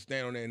that and I'm going to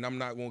stand on that and I'm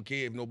not going to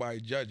care if nobody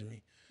judge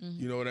me.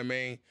 You know what I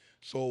mean?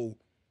 So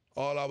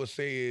all I would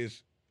say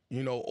is,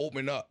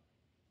 open up.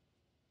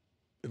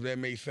 If that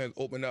makes sense,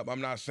 open up.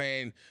 I'm not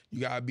saying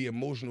you got to be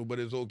emotional, but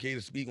it's okay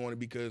to speak on it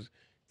because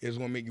it's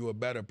going to make you a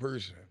better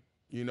person.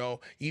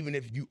 Even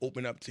if you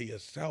open up to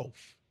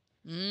yourself.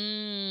 Tap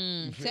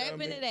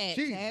into that.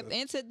 Jesus. Tap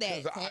into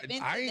that.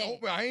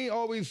 I ain't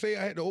always say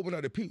I had to open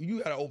up to people.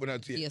 You got to open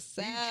up to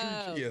yourself.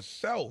 Be true to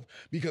yourself.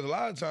 Because a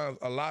lot of times,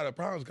 a lot of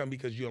problems come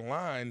because you're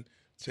lying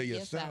to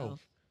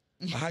yourself.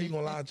 How you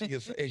going to lie to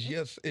yourself? It's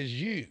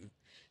you.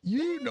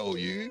 You know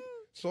you.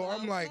 So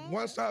I'm like,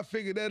 once I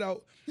figured that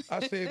out,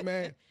 I said,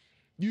 man,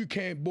 you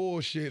can't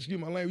bullshit. Excuse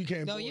my language. You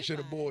can't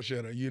bullshit a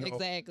bullshitter,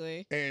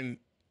 Exactly. And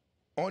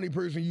only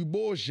person you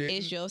bullshit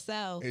is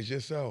yourself. It's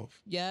yourself.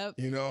 Yep.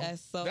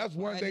 That's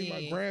one thing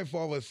my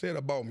grandfather said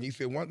about me. He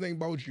said, one thing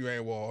about you,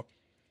 Anwar,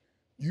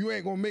 you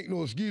ain't gonna make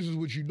no excuses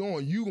what you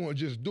doing. You gonna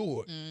just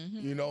do it.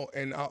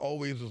 And I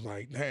always was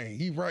like, dang,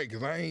 he right,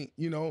 because I ain't,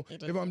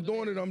 if I'm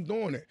doing it, I'm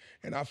doing it.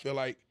 And I feel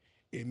like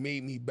it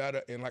made me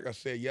better. And like I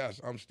said,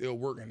 yes, I'm still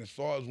working. As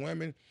far as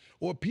women,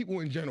 or people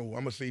in general,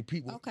 I'm gonna say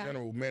people in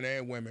general, men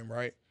and women,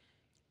 right?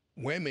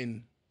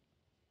 Women,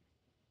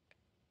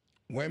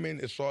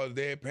 as far as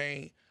their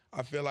pain,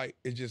 I feel like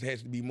it just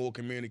has to be more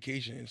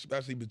communication,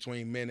 especially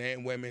between men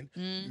and women,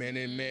 men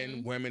and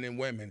men, women and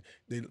women.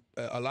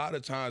 A lot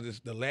of times it's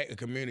the lack of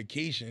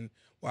communication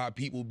why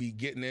people be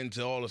getting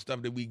into all the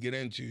stuff that we get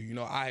into.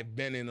 I have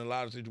been in a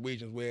lot of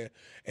situations where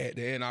at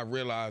the end I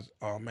realized,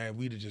 oh man,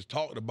 we'd have just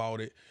talked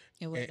about it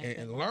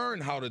and learn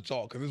how to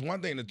talk. Because it's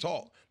one thing to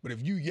talk, but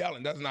if you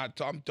yelling, that's not,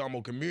 I'm talking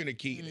about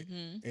communicating it.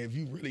 And if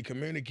you really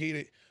communicate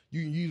it,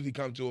 you can usually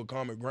come to a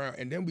common ground.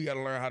 And then we got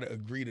to learn how to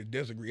agree to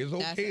disagree. It's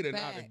okay to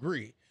not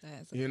agree.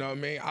 You know what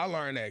I mean? I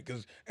learned that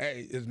because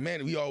as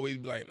men, we always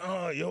be like,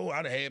 oh, yo,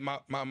 I done had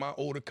my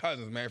older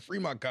cousins, man. Free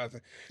my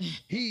cousin.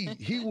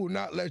 He will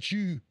not let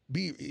you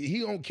be, he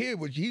don't care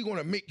what he going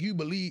to make you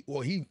believe,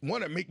 or he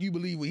want to make you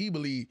believe what he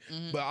believe.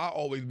 But I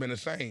always been the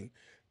same.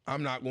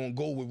 I'm not going to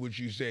go with what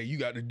you say. You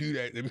got to do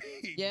that to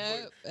me.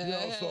 Yeah.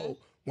 So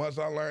once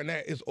I learned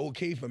that, it's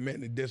okay for men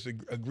to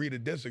agree to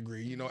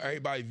disagree.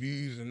 Everybody's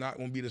views are not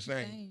going to be the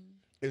same.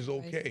 It's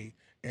okay.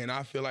 And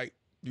I feel like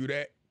through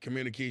that,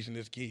 communication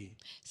is key.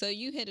 So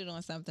you hit it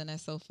on something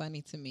that's so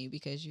funny to me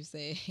because you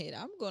said,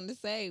 I'm going to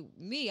say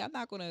I'm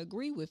not going to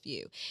agree with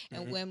you.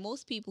 And when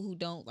most people who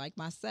don't, like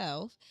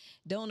myself,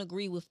 don't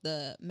agree with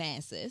the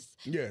masses,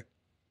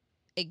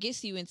 it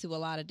gets you into a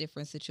lot of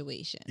different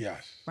situations.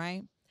 Yes.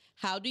 Right?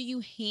 How do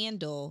you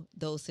handle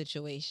those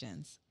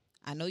situations?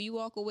 I know you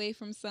walk away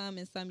from some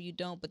and some you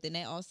don't, but then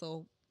that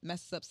also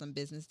messes up some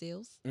business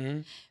deals,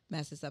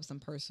 messes up some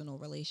personal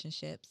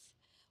relationships,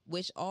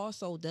 which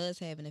also does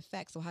have an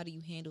effect. So how do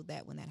you handle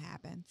that when that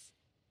happens?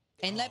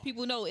 And let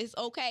people know it's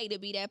okay to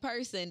be that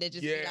person that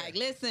just be like,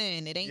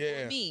 listen, it ain't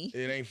for me.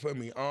 It ain't for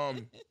me.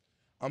 I'm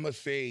going to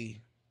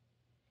say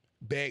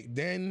back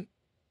then,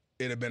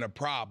 it'd have been a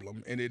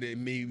problem, and it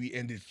maybe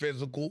ended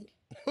physical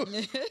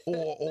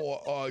or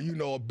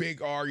a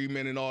big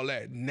argument and all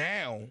that.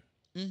 Now,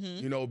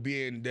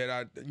 being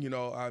that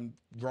I'm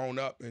grown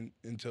up and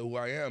into who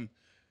I am,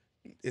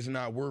 it's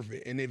not worth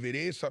it. And if it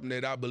is something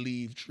that I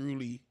believe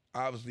truly,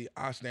 obviously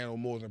I stand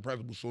on morals and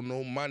principles, so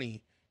no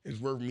money is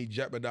worth me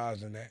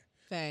jeopardizing that.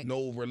 Facts.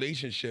 No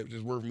relationships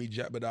is worth me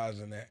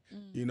jeopardizing that.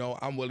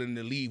 I'm willing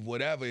to leave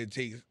whatever it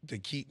takes to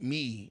keep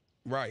me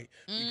Right.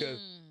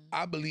 Because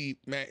I believe,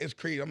 man, it's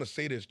crazy. I'm gonna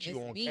say this to you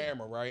It's on me.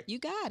 camera, right? You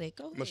got it.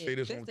 Go I'm ahead. gonna say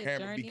this on the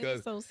camera journey of because,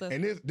 the soul sister.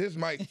 and this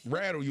might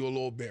rattle you a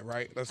little bit,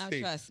 right? Let's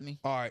see. Trust me.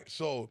 All right,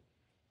 so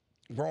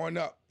growing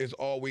up is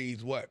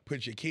always what?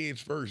 Put your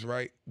kids first,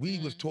 right? We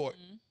was taught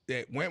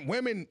that when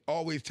women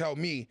always tell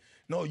me,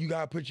 no, you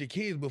gotta put your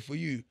kids before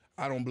you.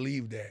 I don't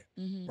believe that,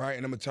 right?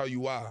 And I'm gonna tell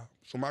you why.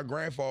 So my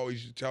grandfather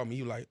always used to tell me,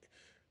 he was like,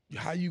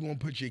 how you gonna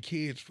put your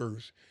kids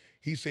first?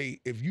 He say,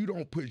 if you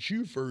don't put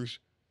you first,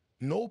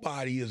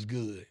 nobody is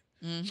good.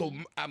 So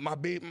my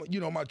baby,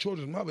 my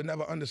children's mother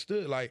never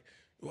understood, like,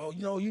 well,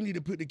 you need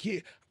to put the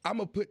kid. I'm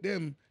gonna put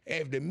them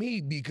after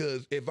me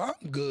because if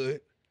I'm good,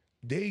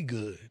 they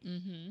good.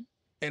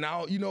 And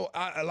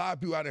a lot of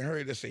people I done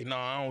heard that say, no,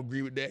 I don't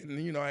agree with that.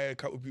 And I had a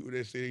couple people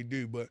that say they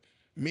do, but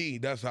me,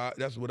 that's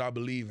what I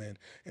believe in.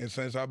 And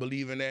since I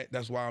believe in that,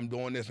 that's why I'm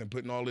doing this and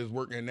putting all this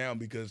work in now,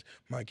 because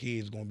my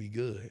kid's gonna be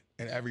good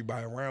and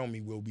everybody around me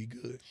will be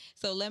good.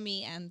 So let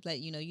me let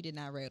you know you did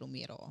not rattle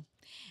me at all.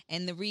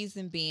 And the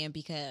reason being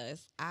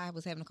because I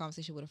was having a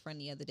conversation with a friend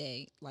the other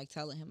day, like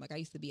telling him, like, I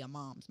used to be a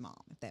mom's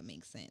mom, if that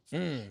makes sense.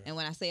 And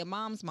when I say a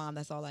mom's mom,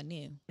 that's all I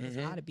knew. It's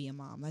how to be a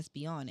mom, let's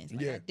be honest.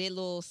 Like, I did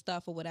little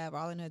stuff or whatever.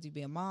 All I knew to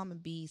be a mom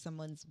and be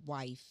someone's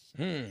wife.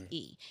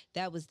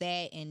 That was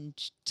that, and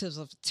to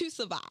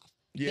survive.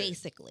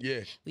 Basically.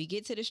 Yeah. We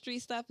get to the street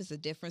stuff, it's a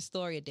different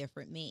story, a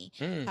different me.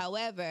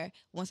 However,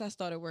 once I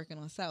started working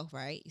on self,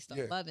 right? You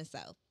start loving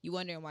self. You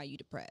wondering why you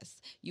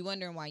depressed. You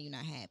wondering why you're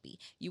not happy.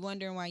 You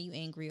wondering why you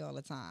angry all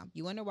the time.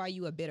 You wonder why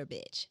you a bitter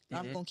bitch.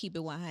 I'm going to keep it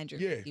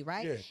 150,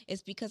 right? Yeah.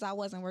 It's because I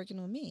wasn't working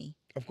on me.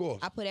 Of course.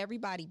 I put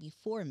everybody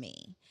before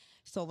me.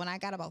 So when I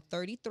got about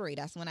 33,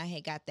 that's when I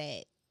had got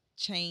that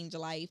change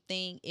life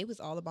thing. It was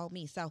all about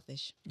me.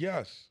 Selfish.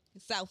 Yes.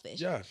 Selfish.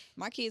 Yes.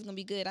 My kids gonna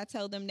be good. I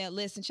tell them that,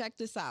 listen, check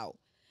this out.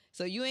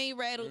 So you ain't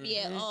rattled me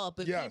at all,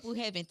 but people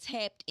haven't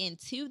tapped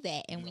into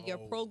that. And when you're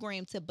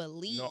programmed to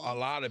believe, a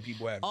lot of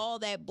people have all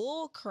that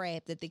bull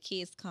crap that the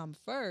kids come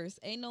first,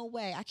 ain't no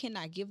way. I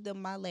cannot give them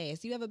my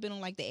last. You ever been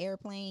on like the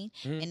airplane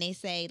and they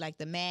say like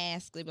the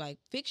mask, they be like,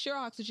 fix your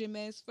oxygen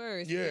mask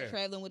first. Yeah. You're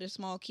traveling with a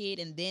small kid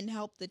and then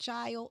help the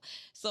child.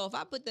 So if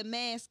I put the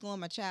mask on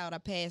my child, I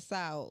pass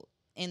out.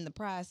 In the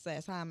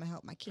process, how I'm gonna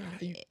help my kid,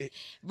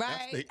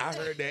 right? I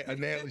heard that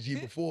analogy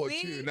before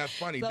too, and that's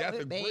funny. So that's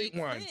a great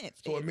one.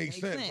 So it makes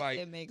sense. Like,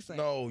 it makes sense.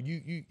 No,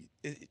 you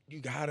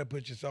gotta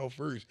put yourself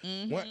first.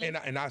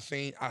 And I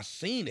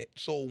seen it.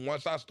 So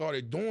once I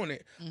started doing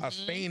it, I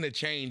seen the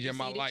change in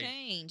my life,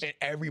 and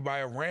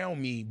everybody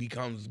around me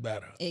becomes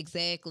better.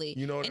 Exactly.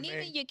 You know what I mean?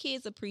 And even your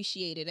kids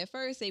appreciate it. At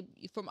first,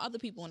 from other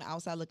people on the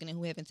outside looking in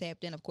who haven't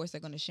tapped in, of course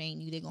they're gonna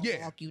shame you. They're gonna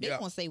walk you. They're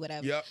gonna say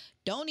whatever. Yep.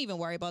 Don't even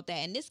worry about that.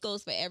 And this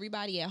goes for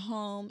everybody at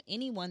home,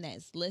 anyone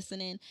that's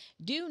listening.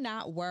 Do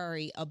not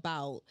worry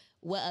about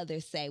what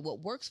others say.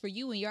 What works for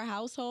you in your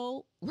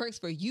household works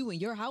for you in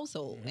your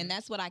household. And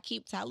that's what I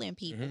keep telling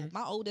people.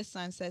 My oldest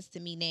son says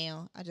to me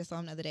now, I just saw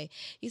him the other day,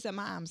 he said,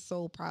 "Ma, I'm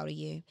so proud of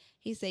you."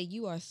 He said,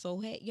 "You are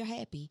so you're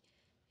happy."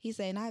 He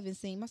said, and I haven't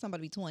seen, my son about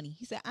to be 20.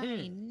 He said, I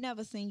ain't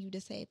never seen you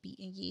this happy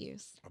in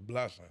years. A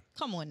blessing.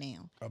 Come on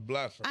now. A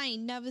blessing. I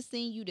ain't never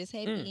seen you this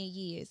happy in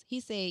years.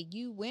 He said,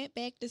 you went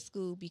back to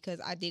school,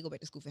 because I did go back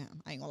to school for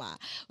him. I ain't gonna lie.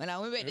 When I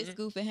went back to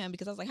school for him,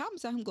 because I was like, how am I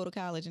tell him to go to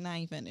college and I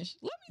ain't finished?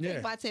 Let me think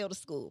if I tell the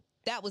school.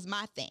 That was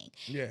my thing.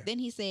 Yeah. Then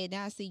he said,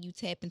 now I see you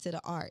tap into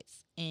the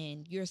arts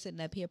and you're sitting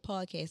up here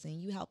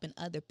podcasting, you helping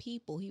other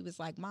people. He was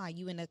like, Ma,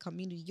 you in the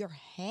community, you're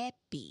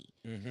happy.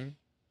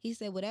 He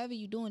said, whatever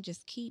you're doing,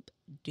 just keep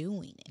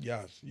doing it.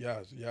 Yes.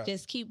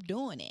 Just keep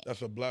doing it.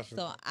 That's a blessing.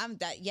 So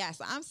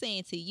I'm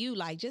saying to you,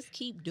 like, just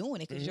keep doing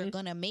it, because you're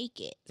gonna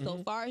make it.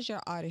 So far as your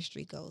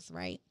artistry goes,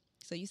 right?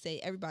 So you say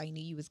everybody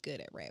knew you was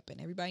good at rapping.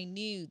 Everybody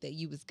knew that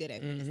you was good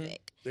at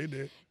music. They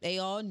did. They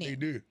all knew. They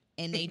do.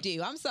 And they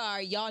do. I'm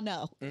sorry, y'all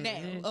know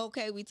now.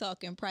 Okay, we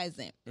talking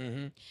present.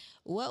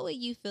 What would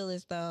you feel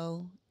as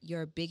though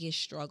your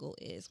biggest struggle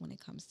is when it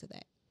comes to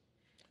that?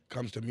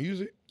 Comes to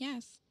music?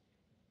 Yes.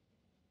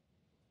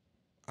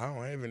 I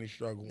don't have any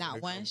struggle.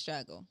 Not one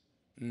struggle.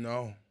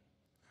 No.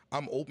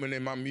 I'm open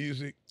in my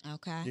music.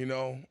 Okay. You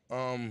know,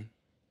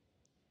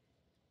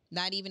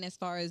 not even as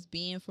far as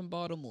being from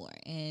Baltimore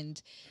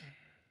and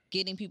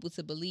getting people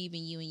to believe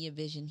in you and your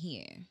vision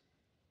here.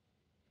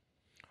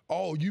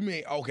 Oh, you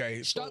mean,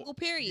 okay. Struggle,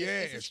 period. Yeah,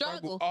 it's a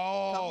struggle.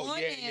 Oh, come on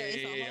yeah, now.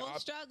 It's a whole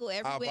struggle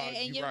everywhere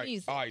in your right.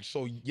 music. All right,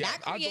 so yeah,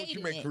 I thought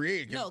you meant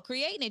creating. No,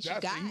 creating it, you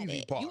got the easy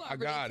it. part. You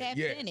already tapped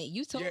in it.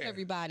 You told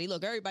everybody,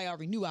 look, everybody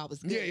already knew I was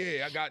good.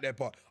 Yeah, I got that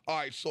part. All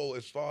right, so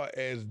as far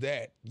as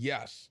that,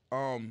 yes.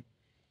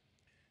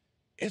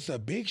 It's a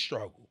big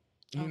struggle,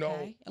 you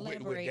know,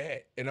 with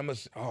that. And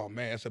oh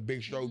man, it's a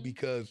big struggle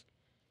because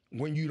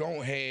when you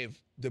don't have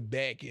the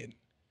backing,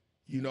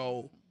 you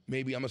know,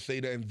 maybe I'm gonna say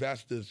the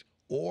investors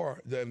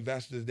or the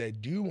investors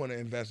that do want to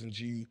invest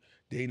into you,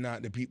 they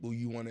not the people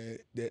you want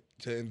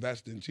to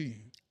invest into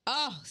you.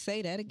 Oh,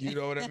 say that again. You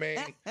know what I mean?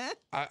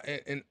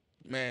 And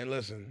man,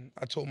 listen,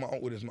 I told my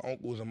uncle this. My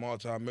uncle was a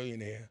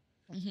multi-millionaire,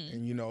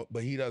 and you know,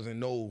 but he doesn't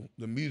know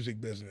the music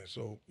business.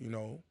 So you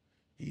know,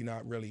 he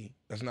not really,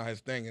 that's not his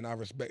thing. And I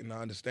respect and I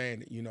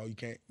understand it. You know, you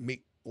can't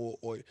make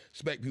or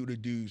expect people to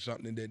do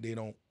something that they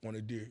don't want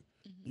to do,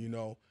 you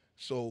know?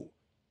 So,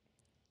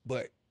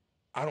 but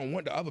I don't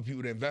want the other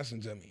people to invest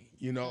into me,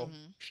 you know,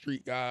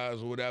 street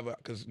guys or whatever,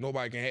 because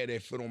nobody can have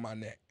that foot on my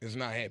neck. It's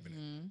not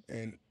happening.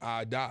 And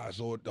I die,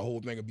 so the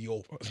whole thing will be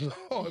over. So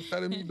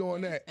instead of me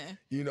doing that,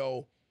 you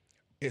know,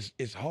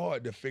 it's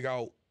hard to figure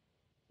out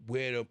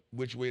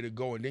which way to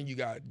go. And then you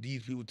got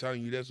these people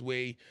telling you this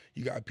way.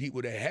 You got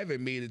people that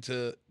haven't made it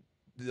to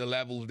the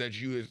levels that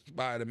you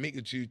aspire to make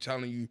it to,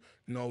 telling you,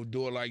 you know,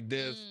 do it like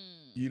this,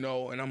 you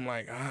know. And I'm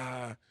like,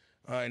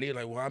 and they're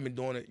like, well, I've been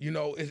doing it. You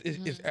know,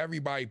 it's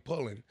everybody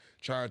pulling,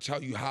 trying to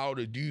tell you how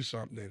to do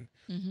something.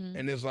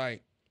 And it's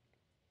like,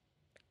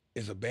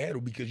 it's a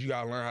battle because you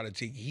got to learn how to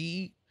take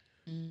heed,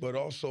 but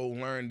also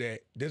learn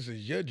that this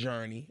is your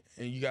journey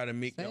and you got to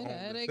make your own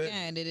decision.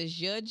 Again, it is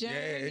your journey. Yeah,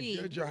 it's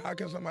your journey. How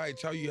can somebody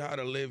tell you how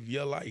to live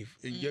your life?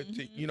 And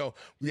you know,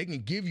 they can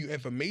give you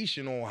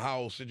information on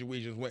how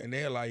situations went in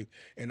their life,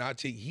 and I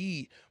take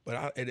heed. But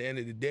at the end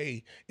of the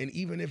day, and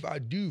even if I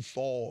do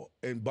fall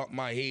and bump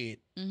my head,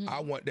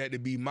 I want that to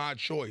be my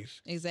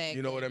choice. Exactly.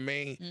 You know what I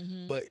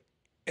mean? But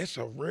it's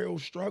a real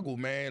struggle,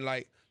 man.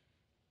 Like,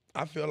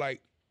 I feel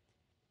like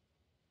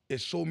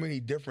it's so many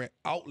different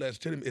outlets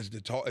to them. It's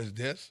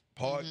this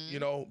part, you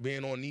know,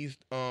 being on these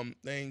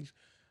things.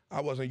 I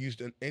wasn't used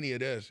to any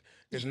of this.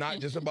 It's not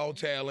just about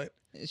talent.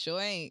 It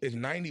sure ain't. It's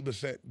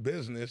 90%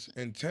 business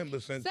and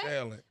 10%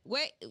 talent.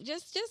 Wait,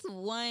 just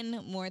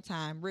one more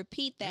time.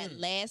 Repeat that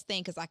last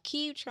thing, because I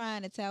keep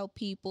trying to tell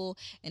people,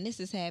 and this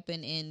has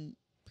happened in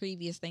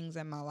previous things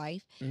in my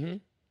life.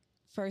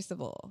 First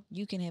of all,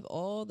 you can have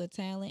all the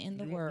talent in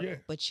the world,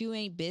 but you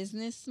ain't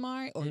business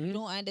smart, or you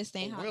don't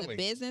understand how to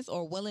business,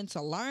 or willing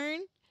to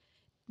learn.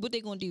 What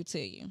they gonna do to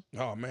you?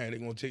 Oh man, they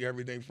gonna take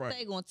everything from you.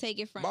 They gonna take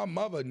it from my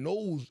mother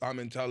knows I'm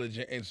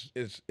intelligent and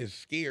is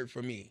scared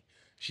for me.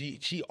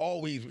 She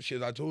always,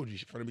 as I told you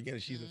from the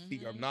beginning, she's a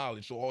seeker of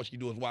knowledge. So all she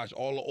do is watch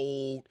all the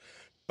old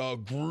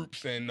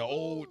groups and the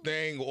old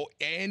thing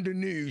and the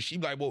news. She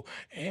be like, well,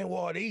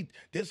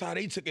 this how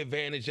they took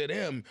advantage of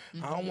them.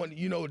 I don't want,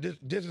 you know,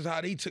 this is how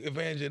they took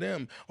advantage of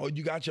them. Or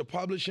you got your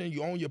publishing,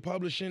 you own your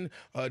publishing.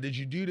 Did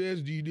you do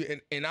this? Do you do?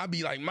 And I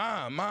be like,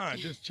 Mom,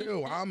 just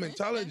chill. I'm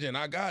intelligent.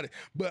 I got it.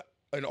 But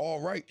and all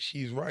right,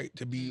 she's right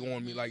to be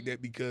on me like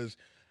that, because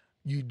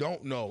you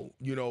don't know,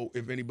 you know,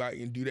 if anybody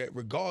can do that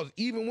regardless.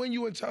 Even when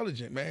you're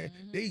intelligent, man,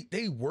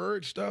 they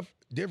word stuff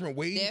different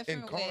ways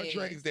and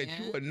contracts that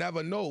you would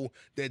never know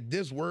that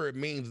this word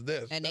means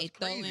this. And that's they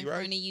throw crazy, in right?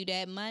 front of you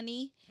that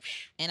money,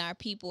 and our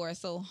people are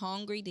so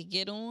hungry to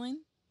get on.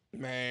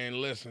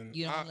 Man, listen.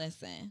 You don't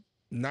listen.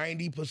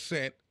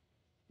 90%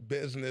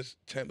 business,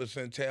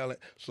 10% talent.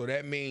 So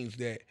that means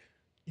that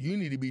you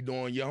need to be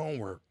doing your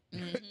homework.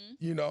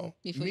 You know,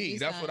 Before me, you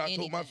that's what I sign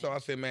told myself. I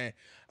said, man,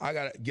 I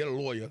got to get a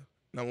lawyer.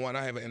 Number one,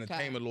 I have an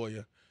entertainment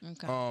lawyer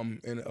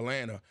in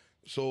Atlanta.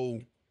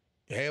 So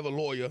have a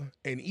lawyer,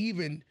 and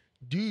even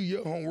do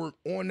your homework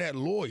on that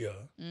lawyer.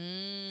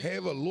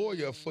 Have a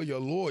lawyer for your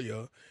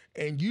lawyer,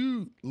 and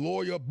you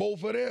lawyer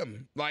both of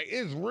them. Like,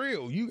 it's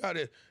real. You got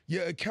to,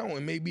 your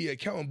accountant may be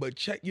accountant, but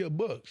check your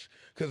books.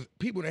 Because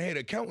people that had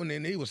accountant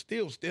and they was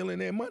still stealing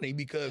their money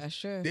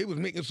because they was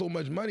making so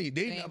much money,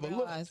 they never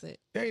looked.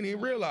 They ain't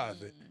even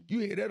realize it.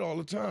 You hear that all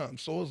the time.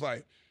 So it's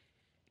like,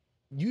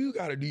 you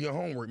got to do your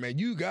homework, man.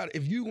 You got,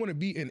 if you want to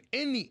be in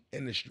any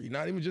industry,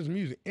 not even just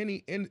music,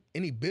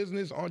 any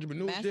business,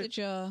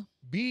 entrepreneurship,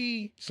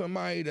 be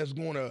somebody that's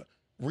going to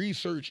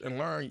research and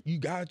learn. You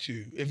got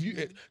to. If you,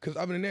 because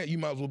other than that, you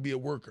might as well be a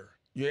worker.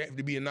 You have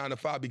to be a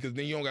 9-to-5, because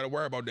then you don't got to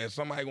worry about that.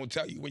 Somebody going to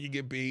tell you when you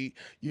get paid,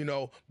 you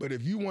know. But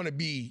if you want to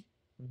be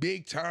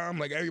big time,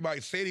 like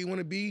everybody say they want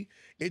to be,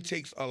 it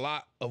takes a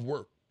lot of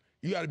work.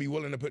 You got to be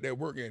willing to put that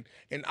work in.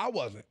 And I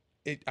wasn't.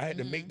 I had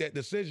to make that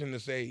decision to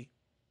say,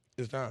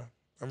 it's time.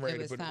 I'm ready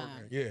to put the work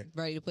in. Yeah.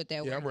 Ready to put that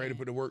work in. Yeah, I'm ready to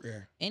put the work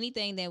in.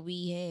 Anything that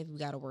we have, we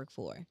got to work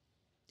for.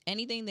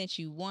 Anything that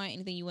you want,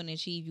 anything you want to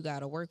achieve, you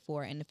got to work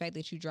for. And the fact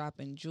that you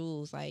dropping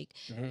jewels, like,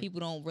 people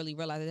don't really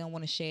realize, they don't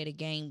want to share the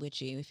game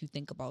with you if you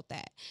think about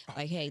that.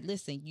 Like, hey,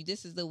 listen,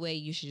 this is the way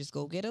you should just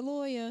go get a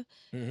lawyer,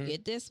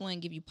 get this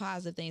one, give you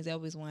positive things. I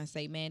always want to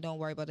say, man, don't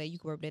worry about that. You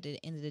can worry about that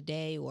at the end of the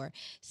day, or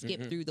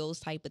skip through those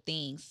type of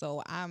things.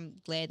 So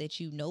I'm glad that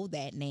you know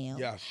that now.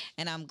 Yes.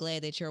 And I'm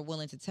glad that you're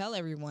willing to tell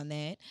everyone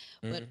that.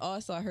 But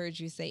also, I heard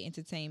you say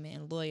entertainment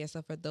and lawyer.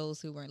 So for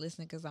those who weren't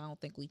listening, because I don't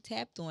think we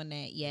tapped on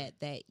that yet,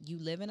 that you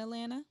live in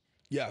Atlanta?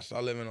 Yes, I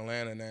live in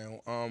Atlanta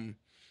now.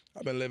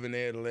 I've been living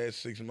there the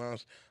last 6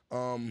 months.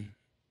 I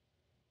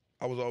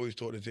was always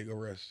taught to take a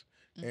risk,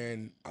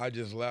 and I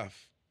just left.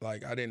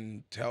 Like, I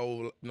didn't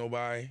tell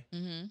nobody.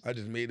 I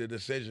just made a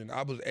decision.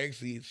 I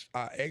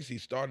actually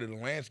started a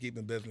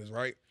landscaping business,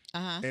 right?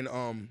 And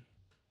I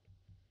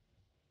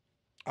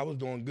was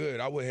doing good.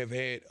 I would have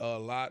had a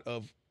lot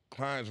of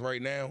clients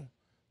right now,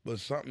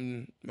 but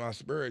something, my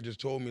spirit just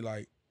told me,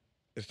 like,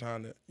 it's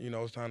time to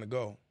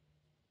go.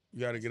 You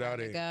got to get out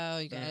of here.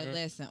 You got to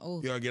listen. Ooh.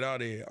 You got to get out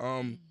of here.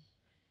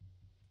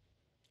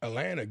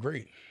 Atlanta,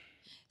 great.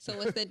 So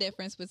what's the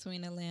difference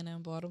between Atlanta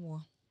and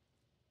Baltimore?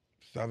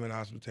 Southern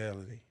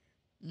hospitality.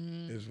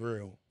 Mm. It's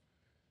real.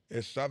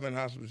 It's Southern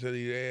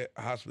hospitality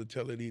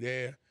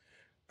there,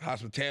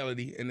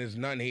 hospitality, and there's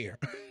none here.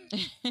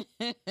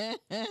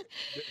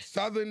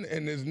 Southern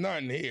and there's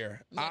none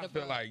here. I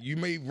feel like you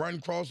may run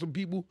across some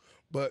people,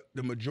 but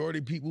the majority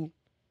of people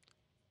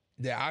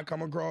that I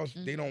come across,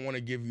 they don't want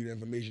to give you the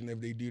information.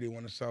 If they do, they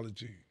want to sell it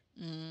to you.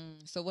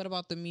 So what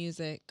about the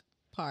music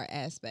part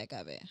aspect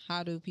of it?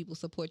 How do people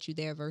support you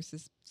there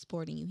versus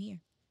supporting you here?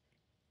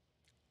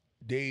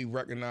 They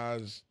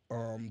recognize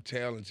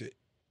talented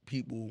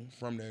people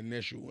from the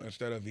initial.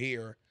 Instead of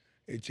here,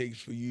 it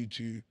takes for you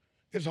to,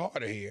 it's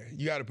harder here.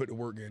 You got to put the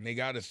work in. They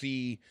got to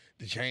see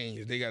the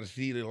change. They got to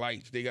see the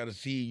lights. They got to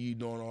see you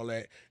doing all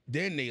that.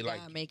 Then they like,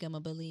 make them a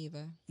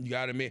believer. You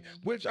got to make,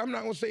 which I'm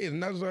not going to say is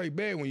necessarily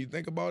bad when you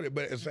think about it,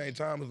 but at the same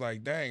time, it's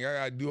like, dang, I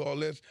got to do all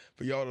this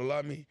for y'all to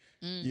love me.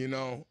 You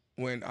know,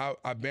 when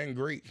I've been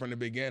great from the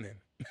beginning.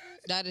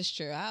 That is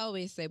true. I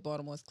always say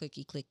Baltimore's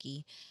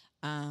clicky.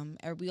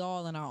 Are we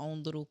all in our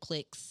own little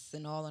cliques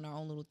and all in our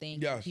own little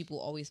things? Yes. People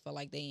always feel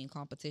like they in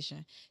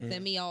competition. To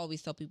me, I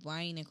always tell people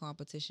I ain't in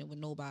competition with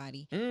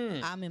nobody.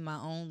 I'm in my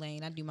own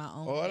lane. I do my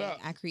own thing.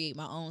 I create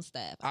my own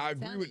stuff. I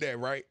agree with that,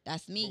 right?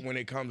 That's me. But when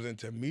it comes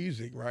into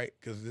music, right?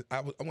 Because I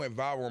went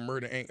viral on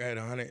Murder Inc. I had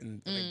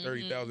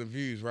 130,000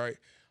 views, right?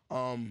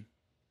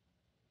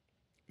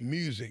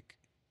 Music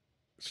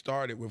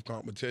started with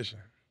competition.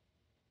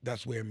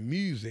 That's where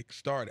music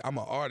started. I'm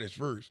an artist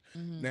first.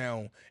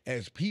 Now,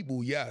 as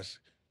people, yes,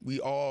 we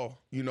all,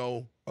 you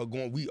know,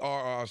 we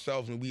are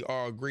ourselves and we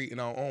are great in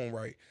our own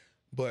right.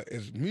 But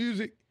as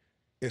music,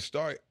 it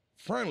started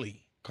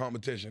friendly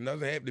competition. It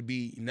doesn't have to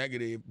be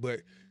negative, but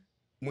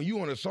when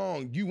you on a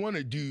song, you want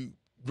to do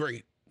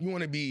great. You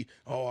want to be,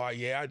 oh,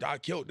 yeah, I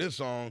killed this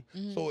song.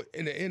 So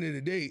in the end of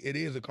the day, it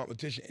is a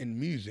competition in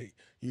music,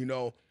 you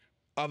know.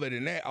 Other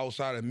than that,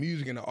 outside of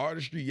music and the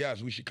artistry,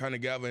 yes, we should kind of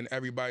gather and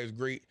everybody's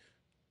great.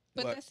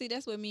 But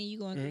that's what me and you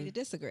going to agree to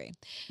disagree.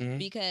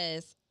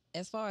 Because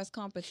as far as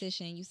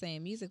competition, you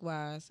saying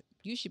music-wise,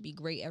 you should be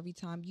great every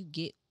time you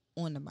get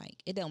on the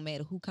mic. It don't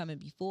matter who coming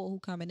before, who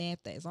coming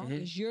after. As long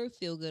as you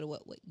feel good at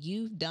what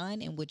you've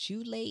done and what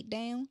you laid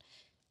down,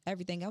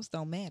 everything else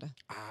don't matter.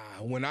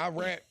 When I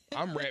rap,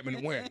 I'm rapping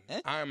to win.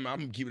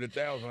 I'm keeping it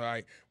 1,000.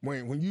 Like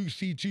when you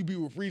see two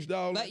people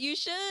freestyle, but you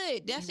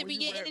should. That should be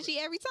your energy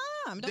every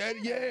time.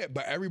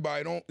 But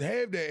everybody don't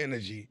have that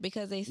energy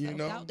because they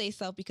self-doubt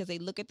themselves because they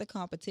look at the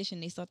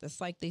competition. They start to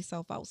psych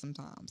themselves out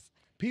sometimes.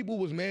 People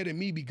was mad at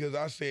me because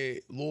I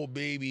said, "Lil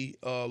Baby,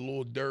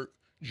 Lil Durk,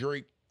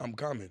 Drake, I'm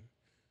coming."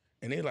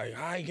 And they like,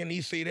 how can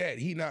he say that?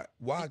 He not.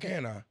 Why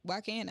can't I? Why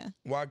can't I?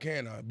 Why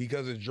can't I?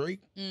 Because it's Drake.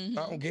 I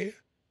don't care.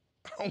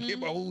 I don't care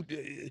about who.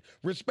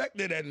 Respect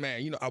to that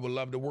man. You know, I would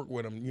love to work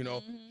with him. You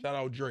know, shout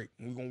out Drake.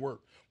 We're gonna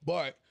work.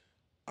 But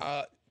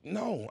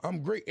no,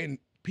 I'm great. And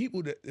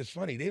people it's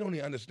funny. They don't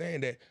even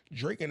understand that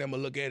Drake and them will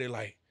look at it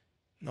like,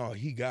 no,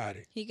 he got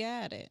it. He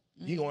got it.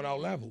 He on our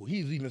level.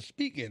 He's even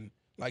speaking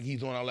like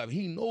he's on our level.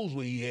 He knows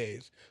what he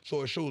has.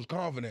 So it shows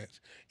confidence.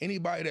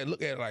 Anybody that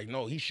look at it like,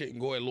 no, he shouldn't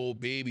go at Lil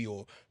Baby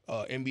or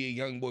NBA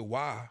Youngboy.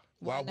 Why?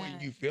 Why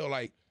wouldn't you feel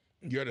like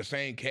you're the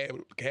same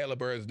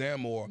caliber as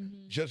them or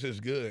just as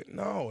good?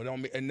 No,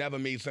 it never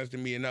made sense to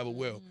me. It never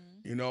will,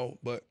 you know?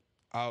 But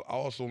I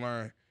also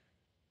learned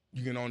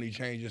you can only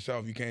change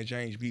yourself. You can't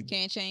change people.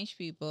 Can't change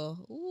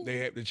people. Ooh. They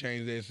have to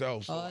change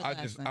themselves. So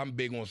I'm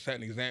big on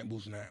setting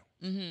examples now.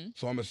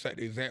 So I'm going to set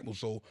the example.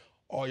 So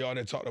all y'all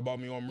that talked about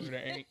me on Murder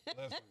Inc.,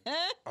 listen,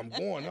 I'm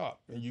going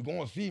up and you're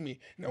going to see me.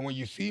 Now, when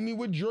you see me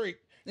with Drake,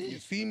 you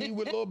see me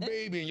with Lil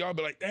Baby, and y'all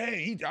be like,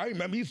 dang, I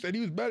remember he said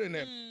he was better than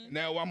him.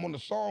 Now I'm on the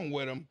song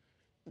with him.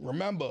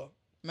 Remember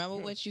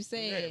what you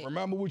said. Yeah,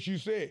 remember what you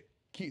said.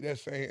 Keep that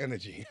same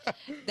energy.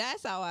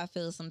 That's how I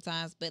feel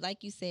sometimes. But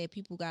like you said,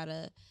 people got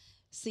to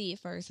see it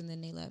first and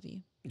then they love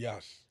you.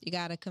 Yes. You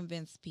got to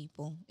convince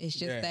people. It's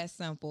just that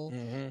simple.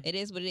 It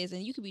is what it is.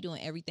 And you could be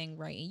doing everything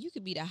right. And you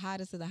could be the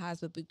hottest of the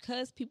hottest. But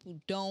because people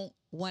don't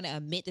want to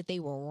admit that they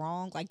were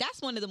wrong, like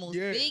that's one of the most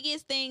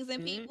biggest things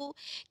in people.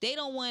 They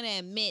don't want to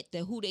admit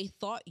that who they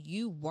thought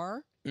you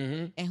were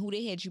and who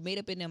they had you made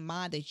up in their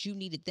mind that you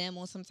needed them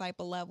on some type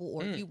of level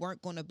or you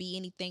weren't going to be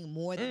anything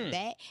more than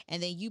that.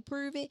 And then you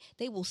prove it.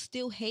 They will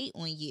still hate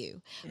on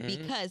you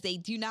because they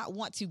do not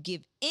want to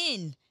give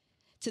in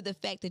to the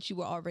fact that you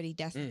were already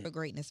destined for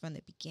greatness from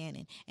the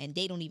beginning, and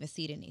they don't even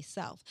see it in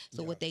themselves.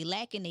 So what they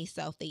lack in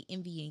themselves, they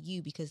envy in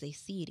you because they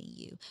see it in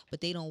you,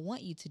 but they don't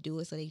want you to do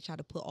it, so they try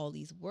to put all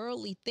these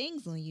worldly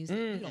things on you so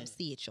you don't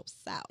see it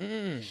yourself.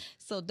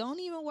 So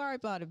don't even worry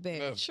about it,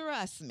 baby.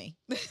 Trust me.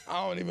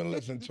 I don't even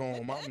listen to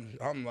him.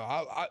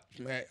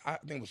 Man, I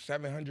think it was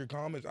 700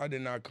 comments. I did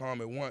not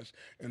comment once,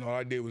 and all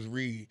I did was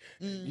read.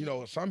 You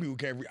know, some people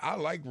can't read. I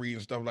like reading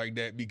stuff like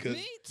that because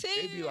me too.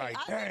 they be like,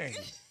 dang.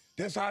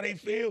 That's how they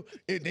feel.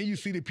 And then you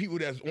see the people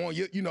that's on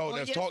your,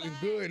 that's talking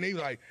good, and they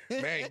like,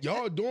 man,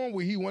 y'all doing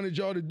what he wanted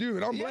y'all to do.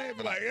 And I'm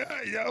laughing like,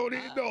 yeah, yo,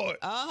 they doing.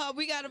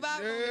 We got a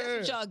vibe.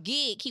 That's what y'all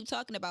get. Keep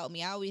talking about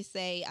me. I always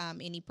say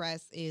any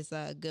press is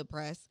good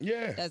press.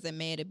 Yeah. Doesn't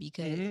matter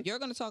because you're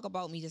going to talk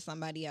about me to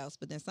somebody else,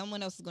 but then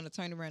someone else is going to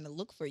turn around and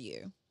look for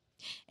you.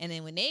 And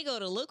then when they go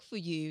to look for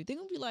you, they're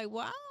going to be like,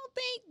 well, I don't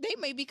think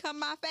they may become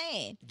my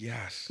fan.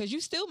 Yes. Because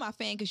you still my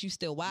fan because you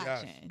still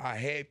watching. Yes. I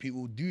had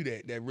people do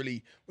that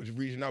really was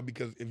reaching out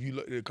because if you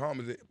look at the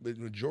comments, the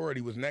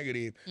majority was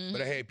negative, but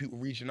I had people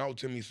reaching out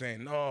to me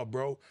saying, no,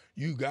 bro,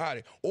 you got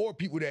it. Or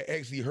people that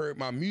actually heard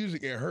my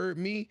music and heard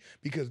me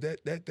because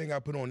that thing I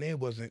put on there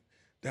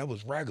that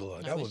was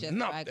regular. That was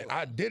nothing. Regular.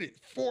 I did it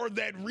for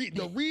that reason.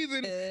 The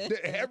reason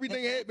that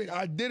everything happened,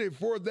 I did it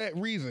for that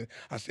reason.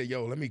 I said,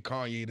 yo, let me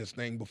Kanye this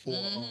thing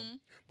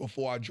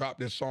before I drop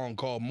this song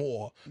called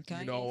More.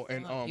 Kanye,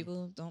 and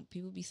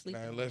people be sleeping.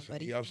 Man, listen,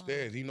 he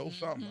upstairs. He knows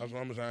something. That's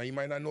what I'm saying. He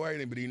might not know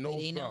everything, but he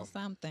knows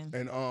something.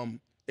 And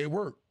it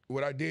worked.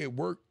 What I did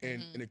worked.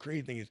 And the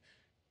crazy thing is,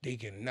 they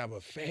can never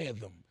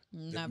fathom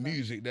the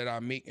music that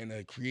I make and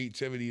the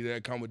creativity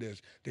that come with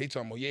this. They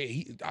talking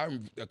about,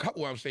 a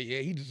couple of them say,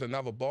 he just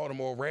another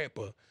Baltimore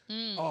rapper.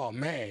 Oh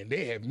man,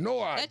 they have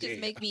no idea. That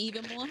just make me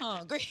even more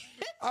hungry.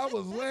 I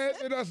was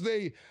laughing. I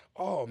say,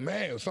 oh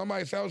man,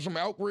 somebody sells some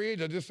Elk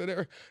Ridge. I just said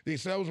there, they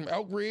sell some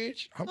Elk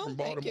Ridge. I'm from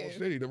Baltimore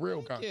City, the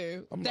real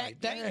kind. I'm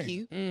like, thank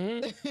you.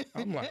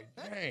 I'm like,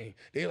 dang.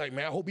 They like,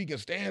 man, I hope he can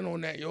stand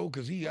on that, yo,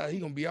 because he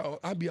gonna be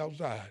out. I'll be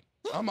outside.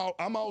 I'm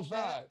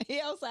outside. He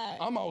outside.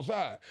 I'm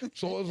outside.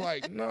 So it's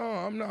like, no,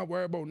 I'm not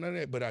worried about none of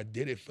that. But I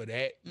did it for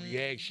that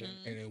reaction,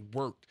 and it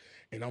worked.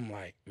 And I'm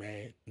like,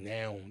 man,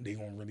 now they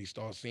gonna really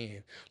start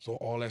seeing. So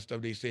all that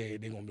stuff they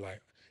said, they gonna be like,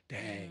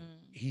 dang,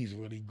 he's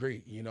really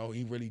great. He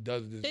really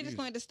does this. They just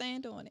going to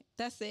stand on it.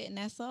 That's it, and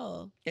that's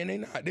all. And they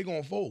not. They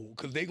gonna fold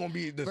because they gonna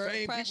be the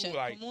same pressure.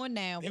 people. Like, come on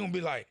now. They gonna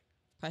be like,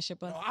 pressure.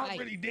 But I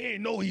really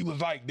didn't know he was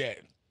like that.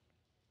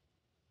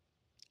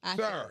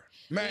 Sir,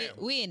 man,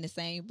 we in the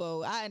same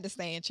boat. I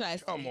understand.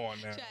 Trust me. Come on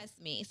now. Trust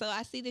me. So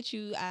I see that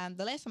you,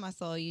 the last time I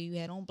saw you, you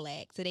had on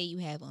black. Today you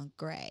have on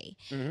gray.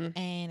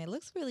 And it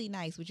looks really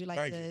nice. Would you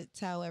like to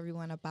tell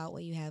everyone about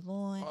what you have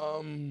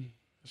on?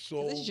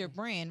 So this is your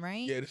brand,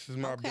 right? Yeah, this is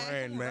my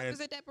brand, man.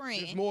 Represent that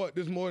brand.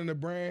 This more than a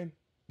brand.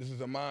 This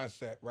is a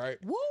mindset, right?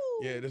 Woo!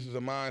 Yeah, this is a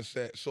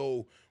mindset.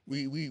 So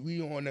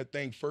we on that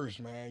thing first,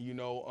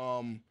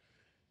 man.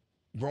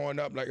 Growing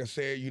up, like I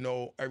said,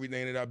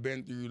 everything that I've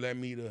been through led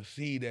me to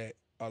see that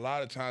a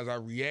lot of times I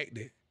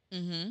reacted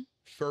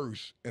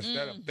first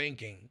instead of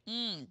thinking.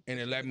 And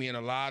it led me in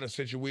a lot of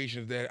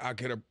situations that I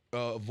could have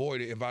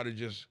avoided if I'd have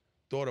just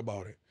thought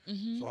about it.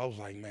 So I was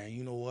like, man,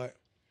 you know what?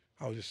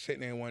 I was just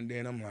sitting there one day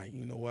and I'm like,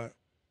 you know what?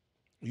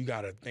 You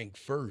got to think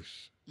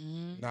first,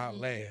 not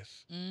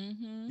last.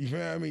 You feel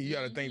what I mean? You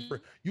got to think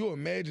first. You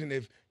imagine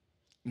if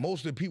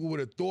most of the people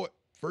would have thought,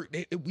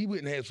 we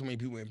wouldn't have so many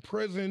people in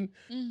prison.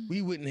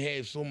 We wouldn't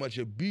have so much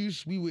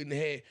abuse. We wouldn't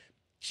have,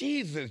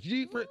 Jesus,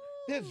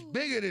 this is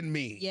bigger than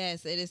me.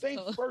 Yes, it is.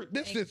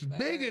 This is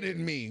bigger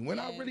than me. When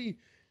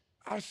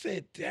I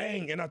said,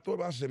 dang, and I thought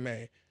about it, I said,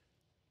 man,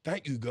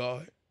 thank you,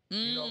 God.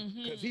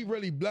 Because he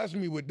really blessed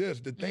me with this,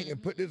 to think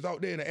and put this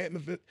out there in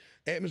the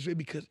atmosphere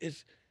because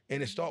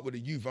it starts with the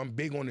youth. I'm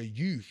big on the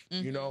youth,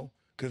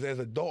 because as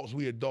adults,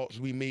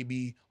 we may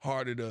be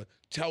harder to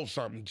tell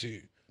something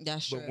to.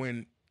 That's true. But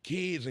when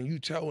kids and you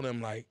tell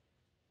them like,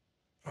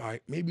 all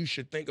right, maybe you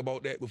should think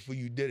about that before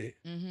you did it.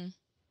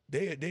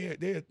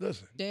 They'll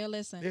listen. They'll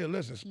listen. They'll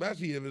listen,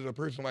 especially if it's a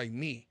person like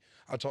me.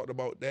 I talked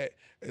about that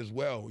as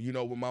well,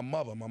 with my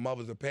mother. My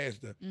mother's a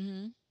pastor.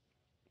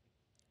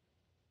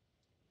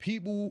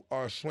 People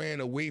are swaying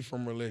away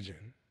from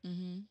religion,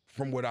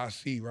 from what I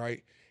see,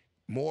 right?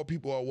 More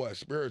people are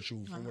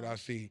spiritual from what I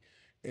see.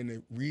 And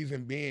the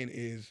reason being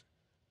is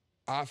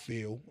I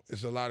feel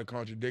it's a lot of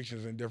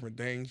contradictions and different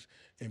things,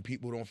 and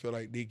people don't feel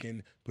like they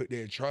can put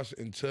their trust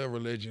into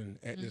religion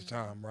at this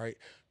time, right?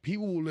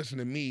 People will listen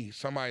to me,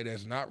 somebody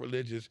that's not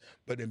religious,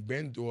 but then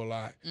been through a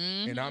lot,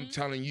 and I'm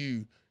telling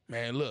you,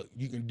 man, look,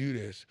 you can do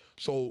this.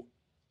 So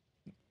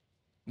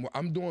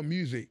I'm doing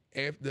music.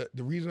 The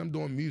reason I'm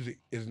doing music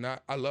is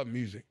not, I love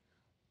music,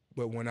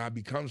 but when I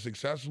become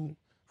successful,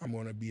 I'm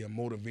going to be a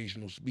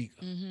motivational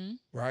speaker,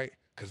 right?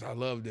 Because I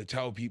love to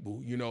tell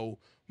people,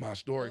 my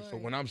story. So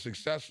when I'm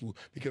successful,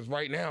 because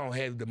right now I don't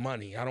have the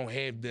money, I don't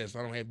have this,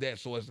 I don't have that,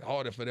 so it's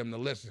harder for them to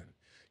listen,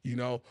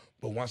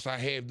 But once I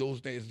have those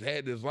things,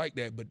 it's like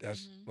that, but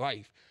that's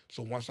life.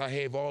 So once I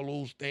have all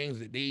those things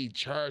that they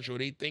charge or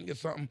they think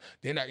it's something,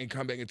 then I can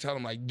come back and tell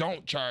them, like,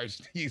 don't charge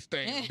these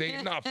things. They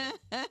ain't nothing.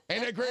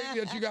 Ain't that crazy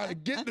that you got to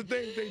get the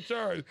things they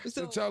charge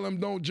to tell them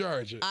don't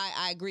charge it?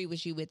 I agree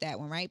with you with that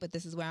one, right? But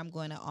this is where I'm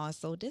going to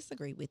also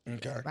disagree with you,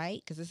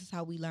 right? Because this is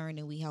how we learn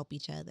and we help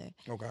each other.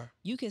 Okay.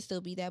 You can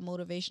still be that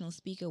motivational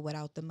speaker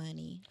without the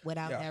money,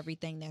 without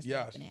everything that's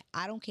happening.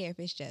 I don't care if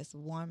it's just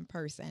one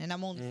person. And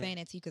I'm only saying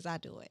that to you because I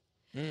do it.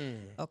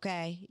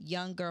 Okay,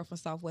 young girl from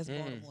Southwest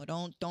Baltimore.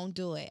 Don't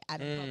do it. I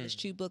done published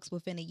 2 books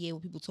within a year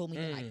where people told me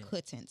that I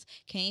couldn't.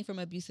 Came from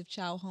abusive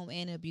child home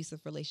and an abusive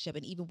relationship,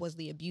 and even was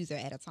the abuser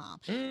at a time.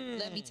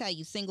 Let me tell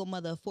you, single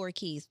mother of 4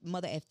 kids,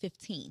 mother at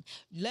 15.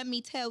 Let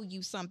me tell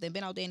you something.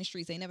 Been out there in the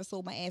streets. Ain't never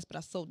sold my ass, but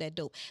I sold that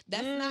dope.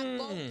 That's not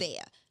go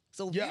there.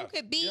 So if you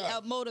could be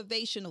a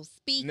motivational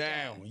speaker.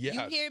 Now, You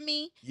hear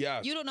me?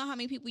 Yes. You don't know how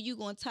many people you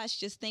going to touch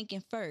just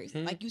thinking first.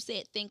 Like you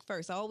said, think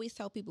first. I always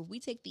tell people, if we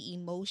take the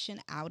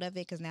emotion out of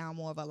it, because now I'm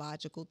more of a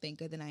logical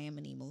thinker than I am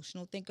an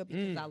emotional thinker,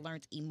 because I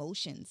learned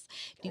emotions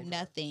do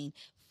nothing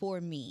for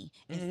me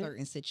in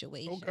certain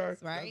situations,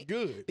 right?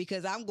 That's good.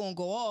 Because I'm going to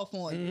go off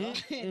on you.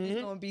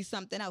 It's going to be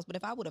something else. But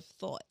if I would have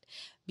thought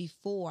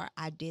before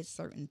I did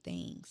certain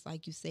things,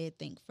 like you said,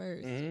 think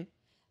first,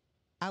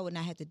 I would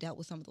not have to deal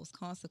with some of those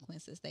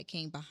consequences that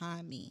came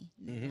behind me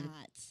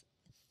not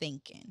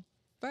thinking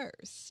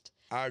first.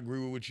 I agree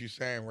with what you're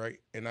saying, right?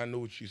 And I know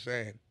what you're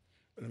saying.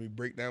 But let me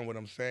break down what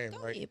I'm saying, Go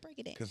right? ahead, break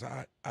it down. Because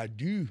I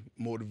do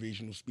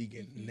motivational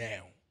speaking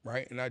now,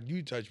 right? And I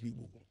do touch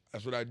people.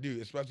 That's what I do,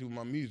 especially with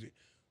my music.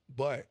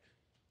 But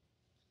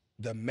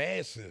the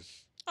masses.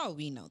 Oh,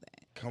 we know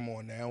that. Come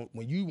on now.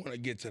 When you want to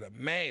get to the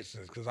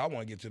masses, because I want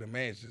to get to the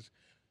masses,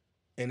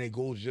 and it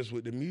goes just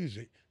with the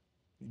music.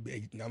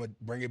 I'm going to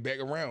bring it back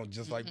around,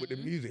 just like with the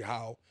music,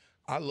 how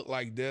I look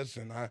like this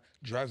and I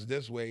dress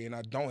this way and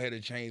I don't have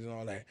to change and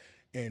all that.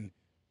 And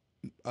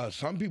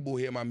some people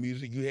hear my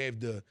music, you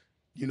have the,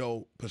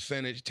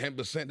 percentage,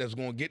 10% that's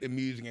going to get the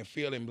music and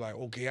feel it and be like,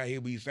 okay, I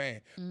hear what you're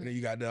saying. And then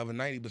you got the other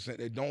 90%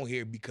 that don't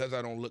hear because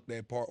I don't look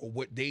that part or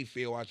what they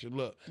feel I should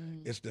look.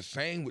 It's the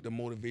same with the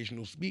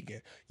motivational speaking.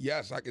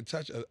 Yes, I can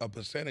touch a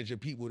percentage of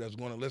people that's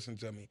going to listen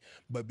to me,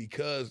 but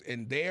because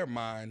in their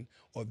mind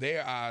or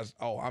their eyes,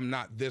 oh, I'm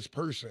not this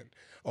person.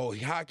 Oh,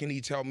 how can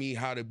he tell me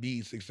how to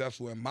be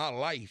successful in my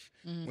life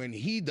when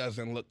he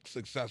doesn't look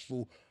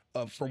successful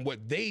from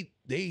what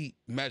they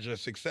measure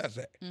success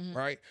at,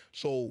 right?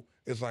 So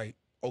it's like,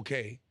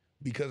 okay,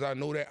 because I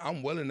know that,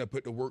 I'm willing to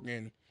put the work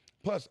in.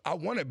 Plus, I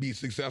want to be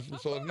successful,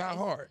 so it's not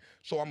hard.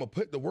 So I'm going to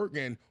put the work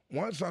in.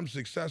 Once I'm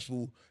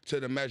successful to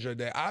the measure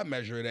that I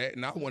measure it at,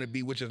 and I want to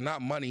be, which is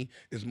not money,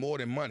 it's more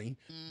than money.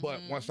 But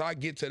once I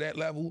get to that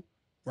level,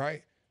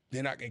 right,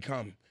 then I can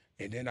come.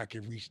 And then I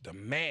can reach the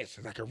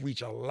masses. I can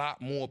reach a lot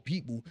more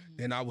people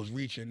than I was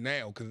reaching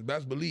now. Because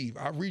best believe,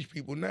 I reach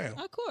people now.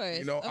 Of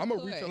course. I'm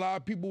going to reach a lot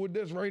of people with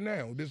this right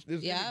now, this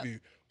interview.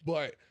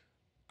 But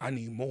I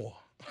need more.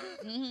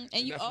 And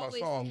you that's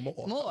always my song,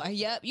 More.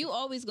 Yep, you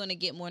always going to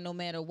get more no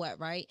matter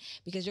what, right?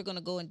 Because you're going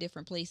to go in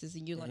different places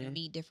and you're going to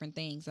meet different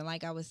things. And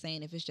like I was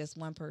saying, if it's just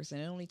one person,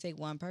 it only take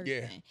one person.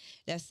 Yeah.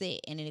 That's it.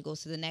 And then it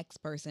goes to the next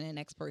person and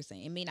next person.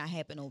 It may not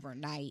happen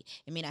overnight.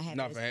 It may not happen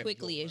as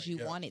quickly as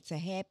you want it to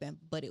happen,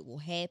 but it will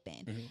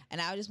happen.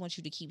 And I just want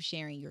you to keep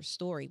sharing your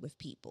story with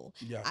people.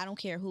 Yeah. I don't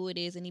care who it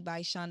is,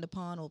 anybody shunned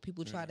upon or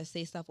people try to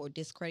say stuff or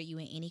discredit you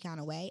in any kind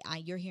of way.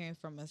 You're hearing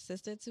from a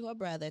sister to a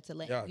brother to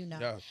let you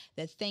know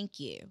that thank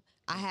you.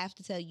 I have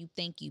to tell you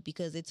thank you,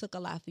 because it took a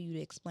lot for you to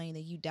explain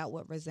that you dealt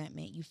with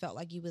resentment. You felt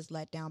like you was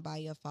let down by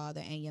your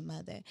father and your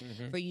mother.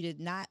 For you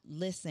to not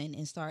listen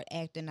and start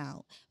acting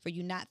out. For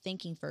you not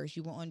thinking first.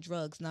 You were on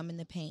drugs, numbing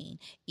the pain.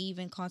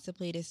 Even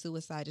contemplated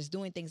suicide. Just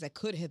doing things that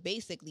could have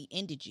basically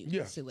ended you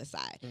with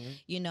suicide.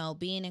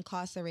 Being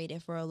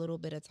incarcerated for a little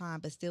bit of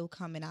time, but still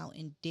coming out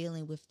and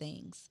dealing with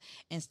things.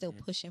 And still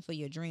pushing for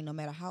your dream. No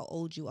matter how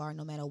old you are,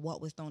 no matter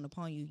what was thrown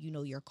upon you, you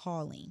know your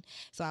calling.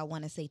 So I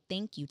want to say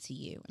thank you to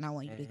you. And I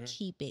want you to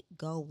keep it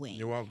going.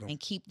 You're welcome. And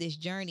keep this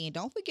journey. And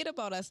don't forget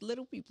about us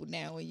little people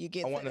now when you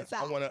get to the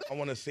top. I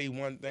want to say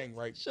one thing,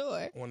 right? Sure.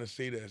 I want to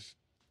say this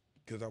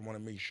because I want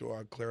to make sure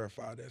I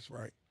clarify this,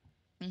 right?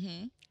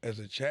 As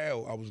a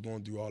child, I was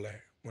going through all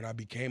that. When I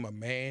became a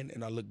man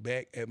and I look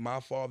back at my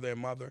father and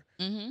mother,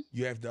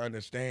 you have to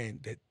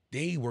understand that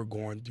they were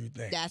going through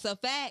things. That's a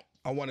fact.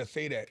 I want to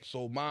say that.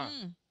 So,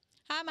 Mom,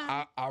 Hi,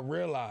 Mom. I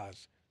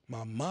realized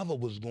my mother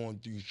was going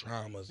through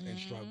traumas and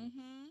struggles.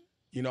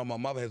 My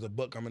mother has a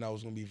book coming out.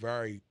 It's going to be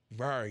very,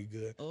 very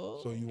good.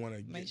 So you want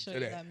to Make get sure to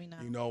you that.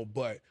 let me know.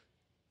 But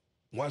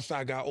once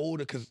I got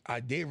older, because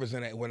I did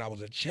resent it when I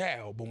was a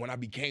child, but when I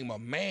became a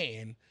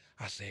man,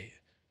 I said,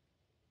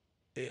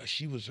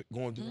 she was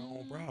going through her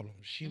own problems.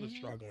 She was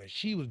struggling.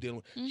 She was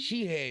dealing with,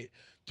 she had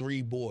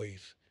 3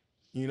 boys,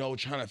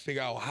 trying to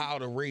figure out how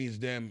to raise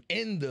them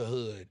in the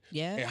hood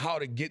and how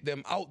to get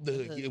them out the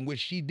hood, and which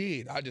she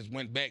did. I just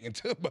went back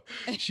into,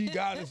 she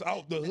got us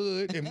out the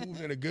hood and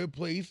moved in a good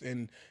place.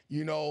 And,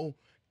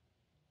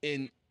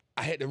 and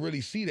I had to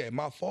really see that.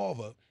 My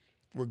father,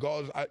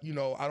 regardless, I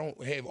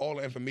don't have all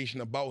the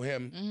information about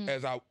him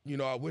as I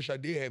wish I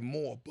did have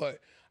more, but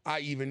I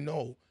even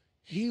know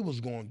he was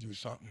going through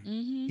something.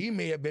 He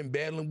may have been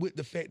battling with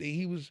the fact that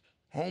he was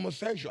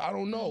homosexual. I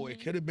don't know.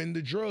 It could have been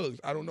the drugs.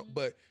 I don't know.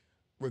 But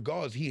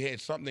regardless, he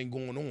had something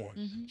going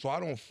on. So I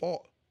don't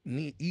fault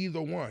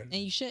either one. And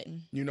you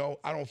shouldn't. You know,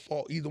 I don't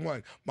fault either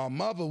one. My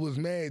mother was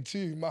mad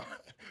too,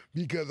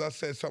 because I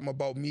said something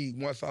about me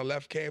once I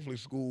left Catholic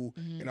school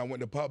and I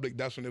went to public.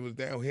 That's when it was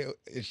downhill,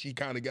 and she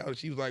kind of got it.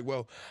 She was like,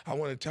 "Well, I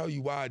want to tell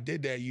you why I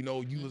did that. You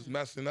know, you was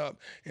messing up,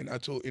 and I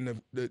told,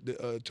 and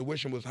the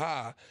tuition was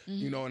high.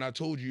 You know, and I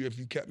told you if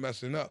you kept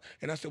messing up."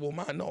 And I said, "Well,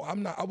 Ma, no,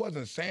 I'm not. I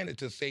wasn't saying it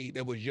to say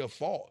that was your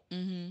fault.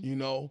 You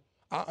know,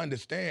 I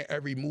understand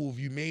every move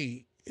you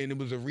made." And it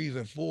was a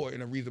reason for it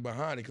and a reason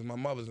behind it because my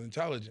mother's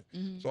intelligent.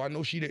 So I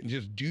know she didn't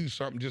just do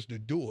something just to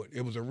do it.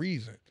 It was a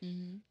reason.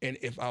 And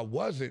if I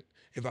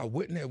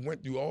wouldn't have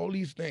went through all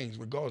these things,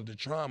 regardless of the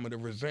trauma, the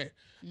resent,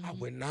 I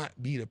would not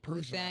be the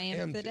person I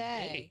am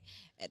today.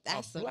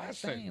 That's a what I'm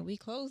blessing. saying. We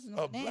closing on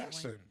A that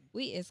blessing. one.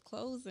 We is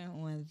closing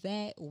on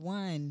that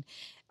one.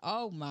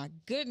 Oh my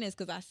goodness,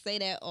 because I say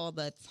that all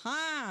the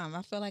time.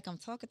 I feel like I'm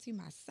talking to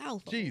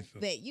myself a Jesus.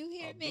 little bit. You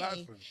hear me?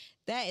 Blessing.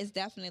 That is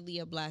definitely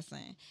a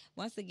blessing.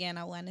 Once again,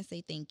 I want to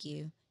say thank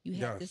you.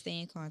 You have to stay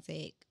in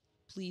contact.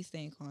 Please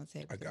stay in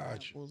contact. I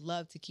got you. Would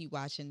love to keep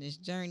watching this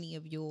journey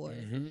of yours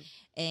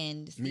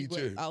and see Me what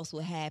too. else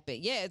will happen.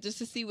 Yeah, just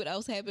to see what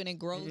else happened and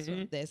grows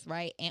from this,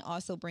 right? And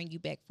also bring you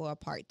back for a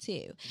part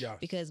 2 Yeah.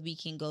 because we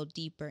can go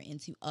deeper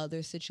into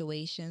other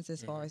situations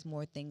as far as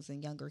more things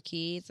in younger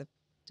kids.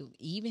 To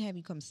even have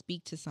you come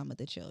speak to some of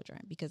the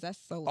children because that's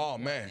so Oh,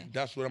 important. man,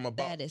 that's what I'm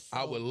about. That is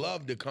I so would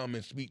love to come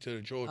and speak to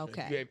the children.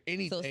 Okay. If you have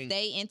anything So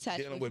stay in touch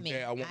dealing with with me.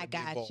 that, I want to be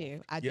got involved.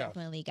 you. I Yes.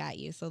 definitely got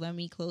you. So let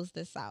me close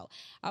this out.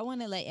 I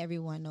want to let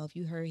everyone know if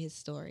you heard his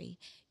story,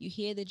 you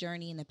hear the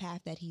journey and the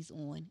path that he's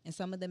on and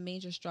some of the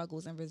major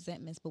struggles and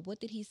resentments. But what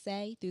did he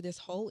say through this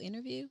whole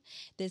interview?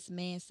 This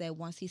man said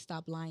once he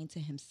stopped lying to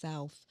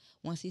himself,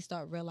 once he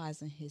started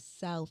realizing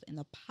himself and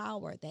the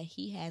power that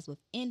he has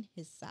within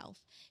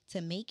himself to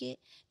make it,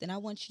 then I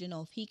want you to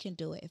know if he can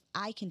do it, if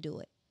I can do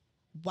it,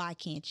 why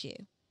can't you?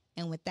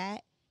 And with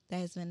that, that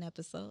has been an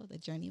episode of The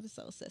Journey of a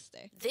Soul Sister.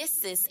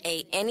 This is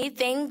a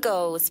Anything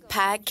Goes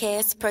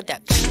podcast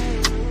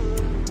production.